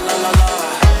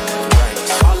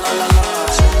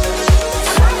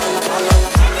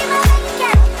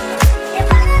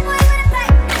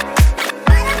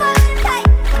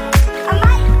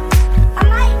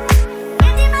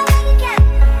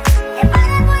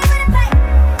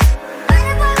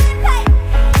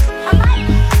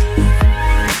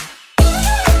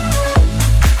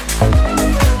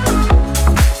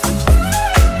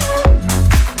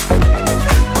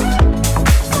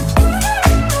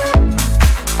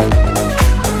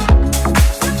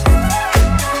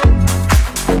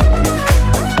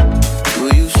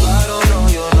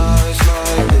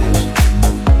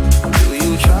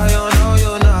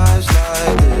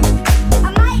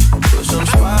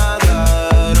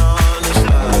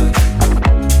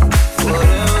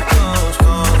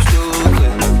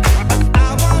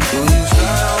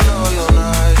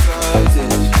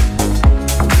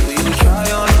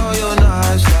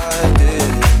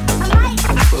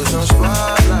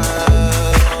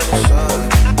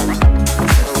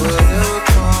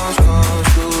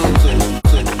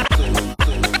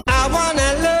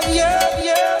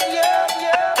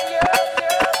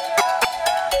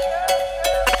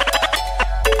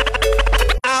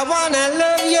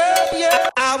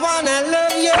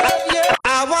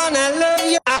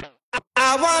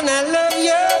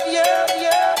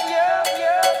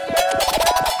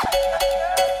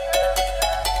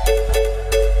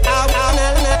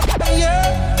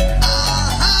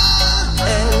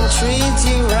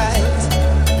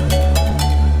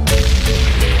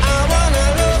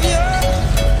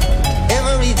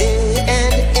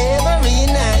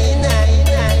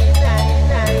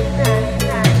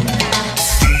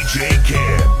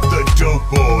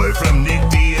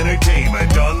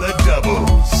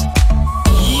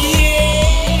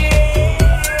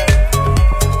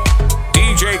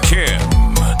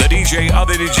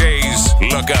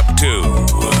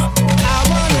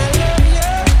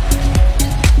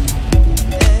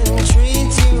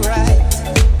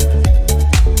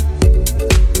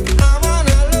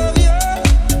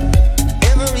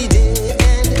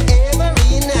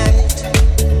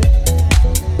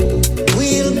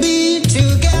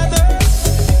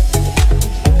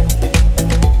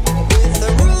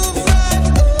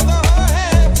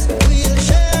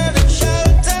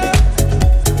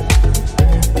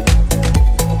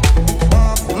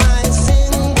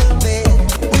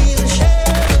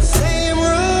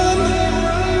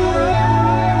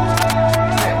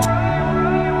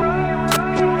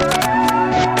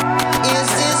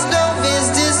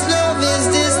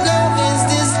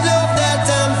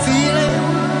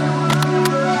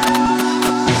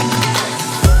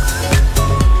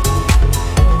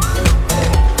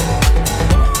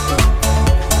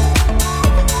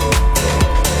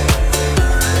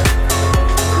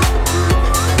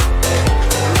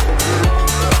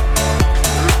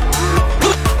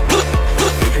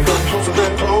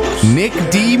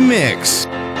 NickDee Mix.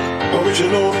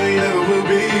 Original they never will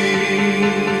be.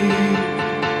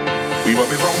 We might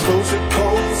be from coast to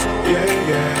coast, yeah,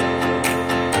 yeah.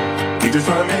 We just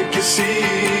try to make you see.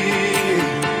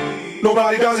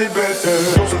 Nobody does it better.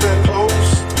 Closer than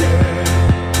close,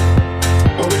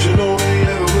 yeah. Original they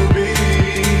never will be.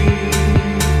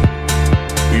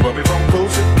 We might be from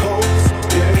coast to coast,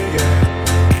 yeah,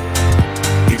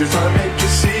 yeah. We just try to make you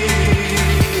see.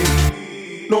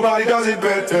 Nobody does it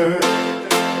better.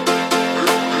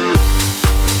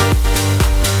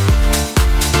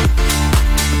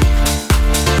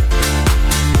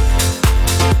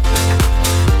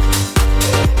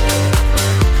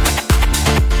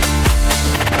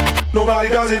 Nobody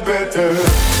does it better.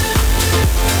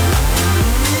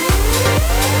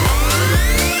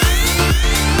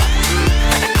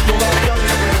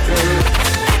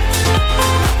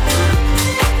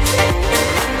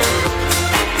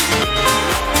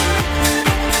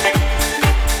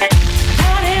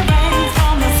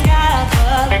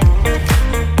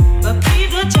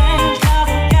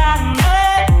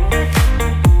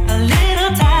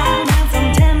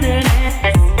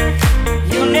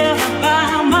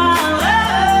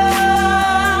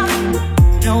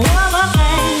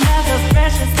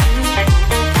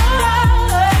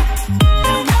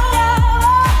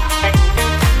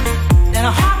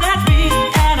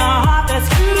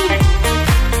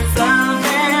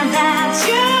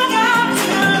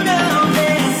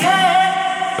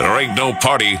 No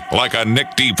party like a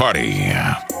NickDee party.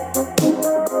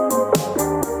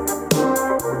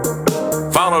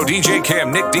 Follow DJ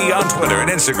Kym NickDee on Twitter and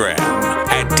Instagram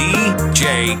at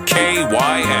DJKYMNickDee.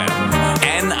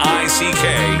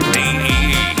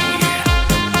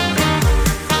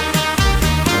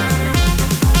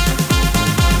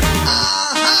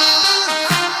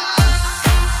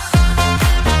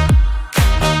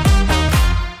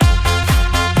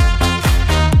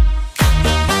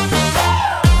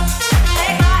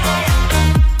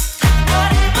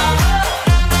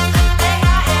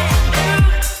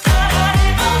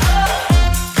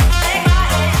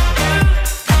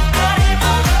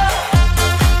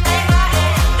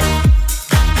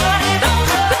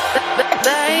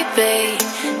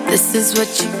 This is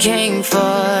what you came for.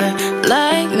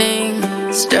 Lightning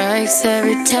strikes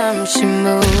every time she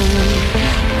moves.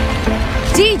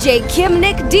 DJ Kym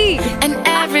NickDee. And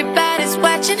everybody's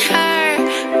watching her,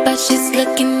 but she's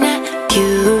looking at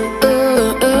you.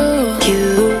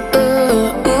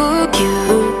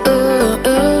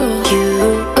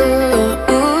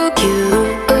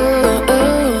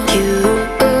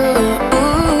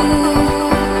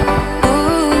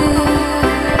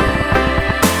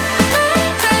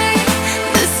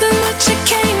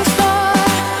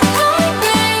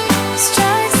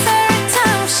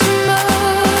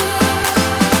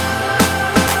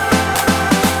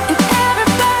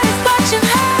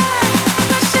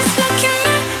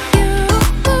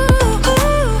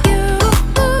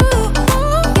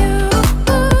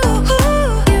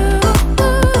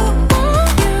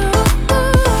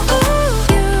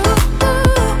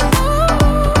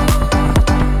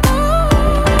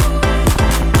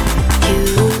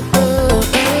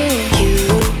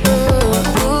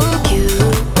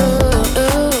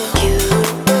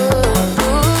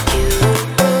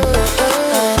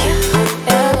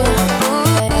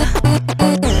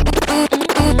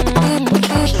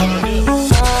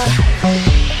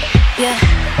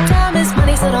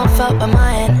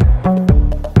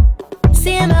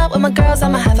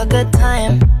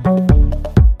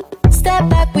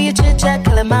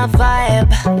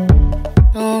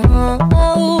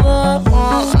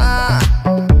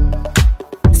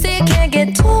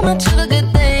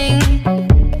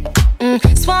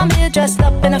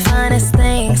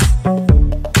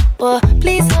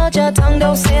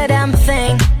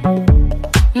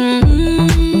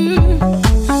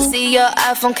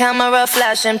 Camera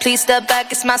flashing, please step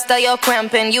back, it's my style, you're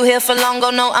cramping. You here for long, oh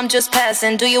no, I'm just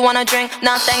passing. Do you wanna drink?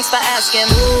 Nah, thanks for asking.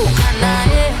 Ooh, nah, nah,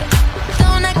 yeah.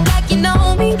 Don't act like you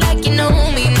know me, like you know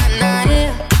me, nah, nah,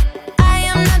 yeah. I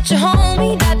am not your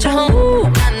homie, not your homie, ooh,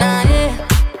 nah, nah, yeah.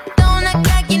 Don't act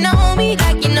like you know me,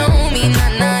 like you know me, nah,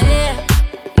 nah, yeah.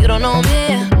 You don't know me,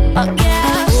 oh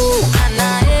yeah, ooh, nah,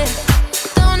 nah, yeah.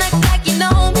 Don't act like you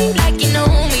know me, like you know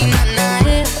me, nah, nah,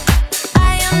 yeah.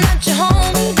 I am not your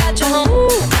homie, not your homie.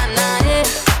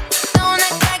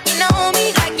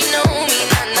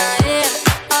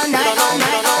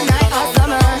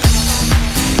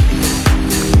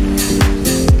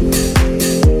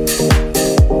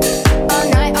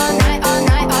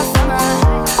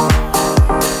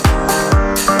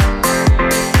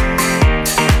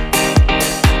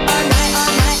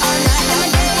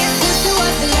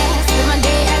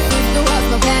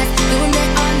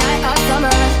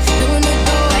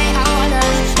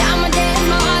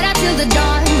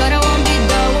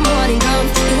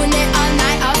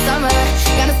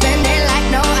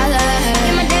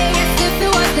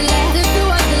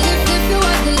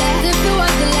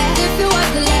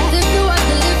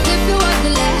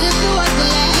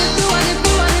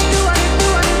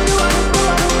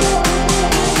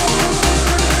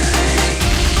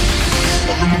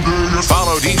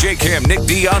 DJ Kym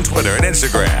NickDee on Twitter and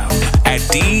Instagram at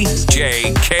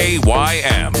DJKYM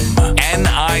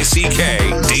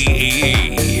NickDee.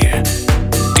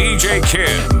 DJ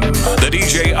Kym, the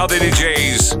DJ other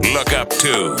DJs look up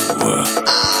to.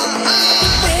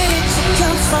 Where did you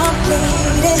come from,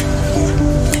 lady?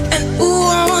 And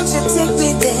ooh, I want you to take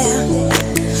me there.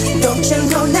 Don't you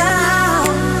know now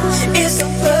is the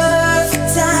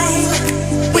perfect time?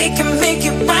 We can make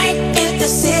it right in the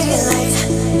city lights.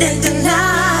 And the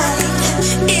night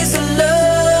is the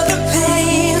love and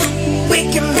pain.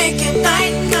 We can make it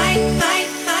night, night, night,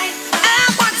 night. I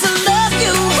want to love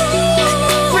you,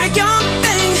 pretty young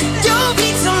thing. You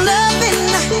need some loving,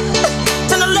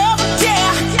 ton of love,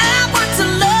 yeah. I want to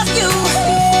love you,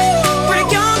 pretty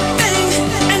young thing,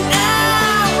 and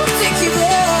I'll take you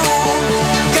there,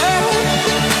 girl.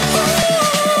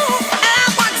 I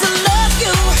want to love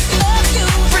you,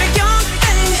 pretty young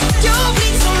thing. You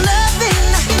need some loving,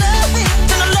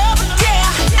 ton of love, yeah.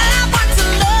 I want to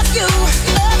love you,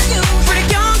 pretty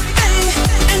young thing,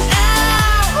 and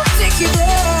I'll take you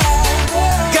there,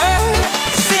 girl.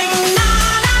 Sing na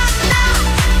na na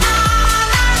na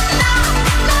na na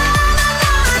na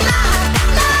na.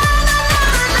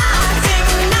 Sing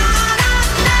na na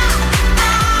na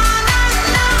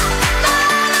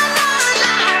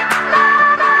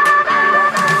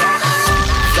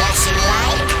Flashing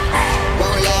light,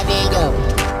 won't let me go.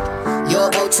 Your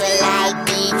ultralight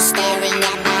beam staring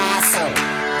at my soul.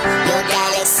 Your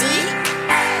galaxy,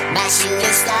 my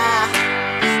shooting star.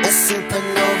 A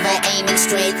supernova aiming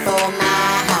straight for my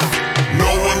heart. No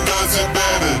one does it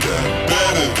better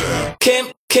than. Kym.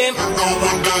 No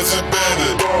one does it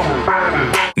better than.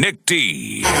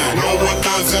 NickDee. No one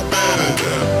does it better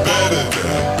than.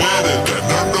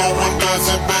 No one does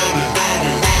it better than.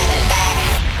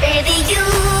 Baby, you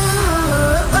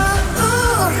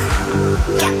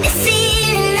got me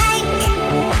feeling like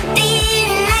the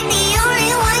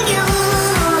only one. You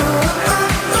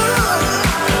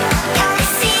got me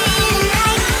feeling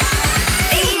like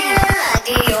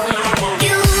the only one.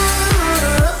 You got me feeling like the only one. You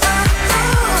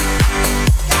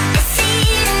got me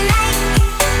feeling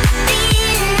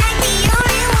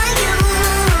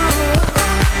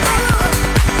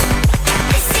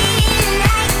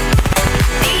like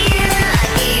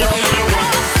the only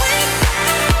one.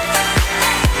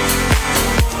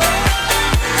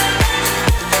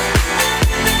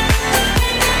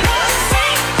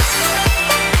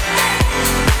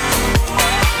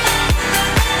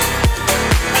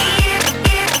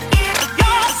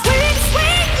 Your sweet,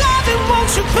 sweet loving, won't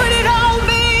you put it on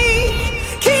me?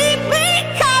 Keep me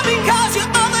coming, 'cause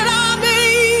you're all that I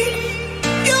need.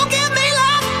 You give me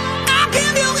love, I'll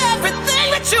give you everything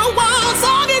that you want, as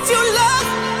long as you love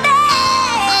me.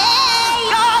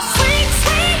 Your sweet,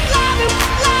 sweet loving,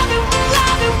 loving,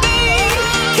 loving me.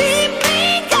 Keep me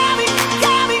coming,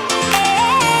 coming.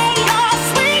 Your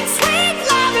sweet, sweet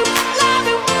loving,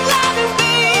 loving, loving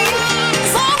me,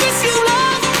 as long as you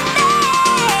love me.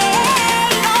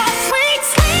 Your sweet,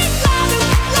 sweet loving,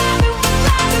 loving,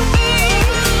 loving me.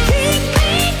 Keep me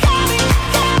coming,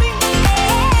 coming.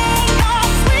 Your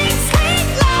sweet, sweet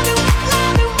loving,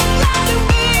 loving, loving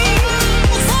me,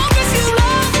 as long as you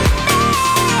love me.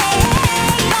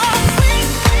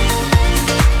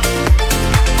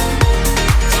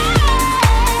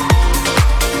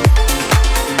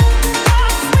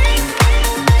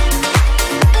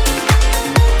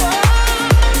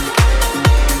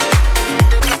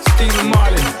 Stephen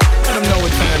Marley, let them know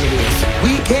what time it is.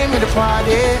 We came here to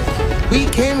party, we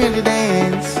came here to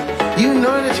dance. You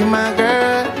know that you're my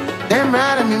girl, damn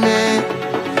right I'm your man.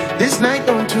 This night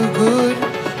going too good,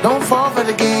 don't fall for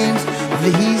the games of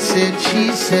the he said,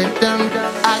 she said, dum.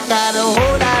 I got a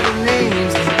whole lot of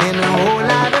names and a whole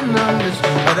lot of numbers,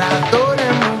 but I throw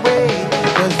them away,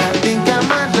 'cause I think I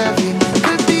might love you.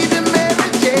 Could be the Mary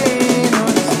Jane or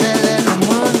the Stella and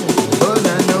Wonder, 'cause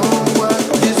I know what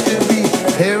this could be,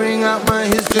 tearing out my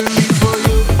history for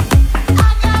you.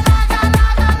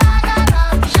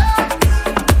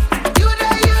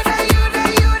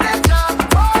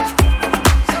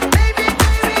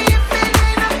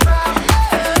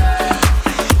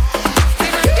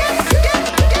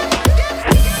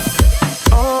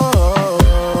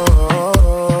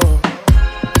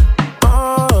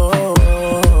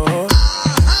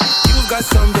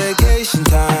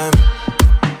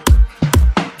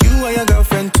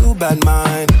 bad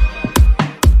mind.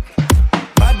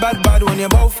 Bad when you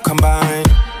both combine.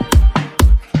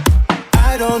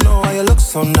 I don't know why you look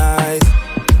so nice.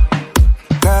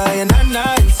 Girl, you're not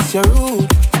nice, you're rude.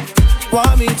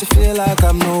 Want me to feel like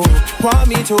I'm new. Want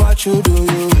me to watch you do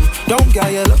you. Don't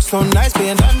get you look so nice, but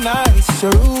you're not nice,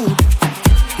 you're rude.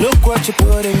 Look what you're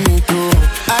putting me through.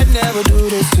 never do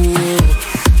this to you.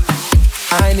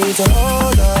 I need to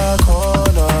hold a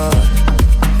corner,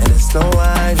 and it's no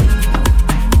whining.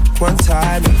 One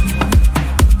time,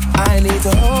 I need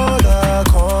to hold a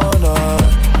corner,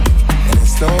 and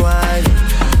it's no whining.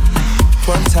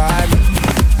 One time.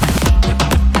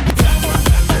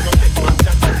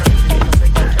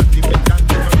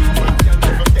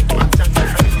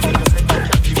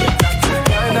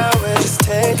 Right now we're just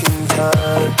taking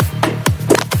time.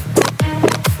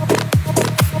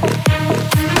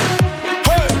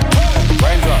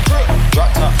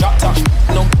 Drop top,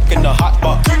 no in the hot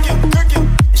pot.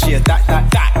 She a that.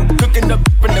 Cooking up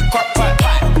in the crock pot.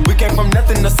 We came from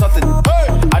nothing to something.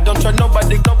 I don't trust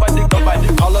nobody.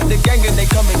 All of the gang and they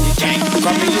come and get gang.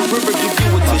 Cry me a river, give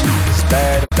you a tissue. It's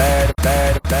bad.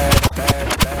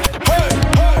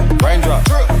 Raindrop,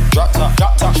 drop top,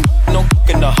 no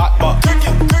in the hot pot.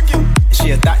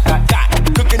 She a that.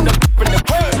 Cooking up in the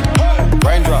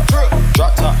raindrop,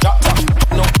 drop top,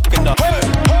 no in the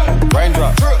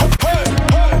raindrop.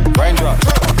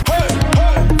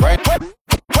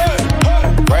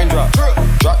 Raindrop,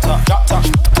 drop top,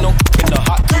 no in the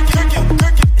hot.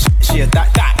 She a that,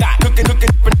 cooking,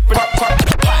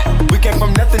 we came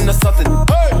from nothing to something.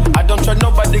 I don't trust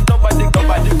nobody.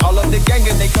 All of the gang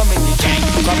and they come and get gang.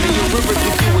 Cry me a river,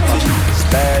 give you a tissue. It's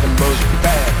bad and bullshit,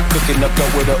 bad. Cooking up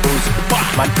with a Uzi.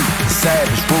 My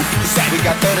savage, ruthless. We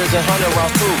got 30s and 100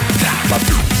 rounds too. My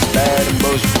bad and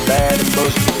bullshit, bad and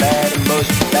bullshit. My it's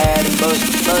bad and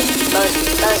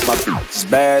bullshit. My it's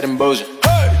bad and bullshit.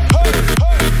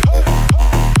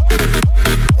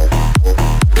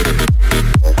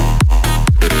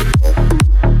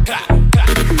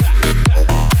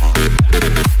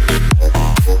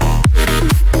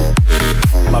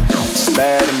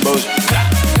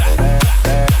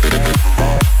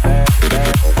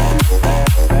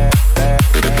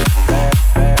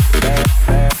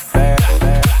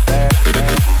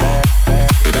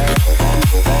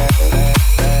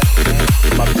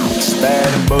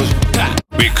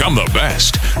 Become the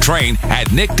best. Train at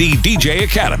NickDee DJ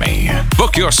Academy.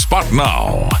 Book your spot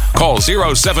now. Call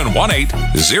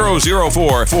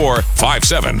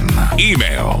 0718-004-457.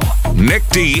 Email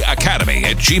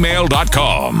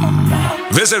nickdeeacademy@gmail.com.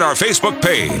 Visit our Facebook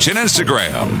page and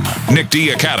Instagram,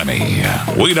 NickDee Academy.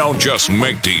 We don't just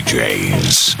make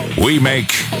DJs. We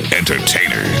make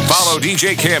entertainers. Follow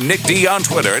DJ Kym NickDee on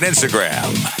Twitter and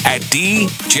Instagram at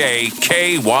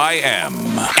DJKYM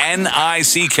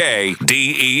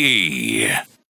NickDee.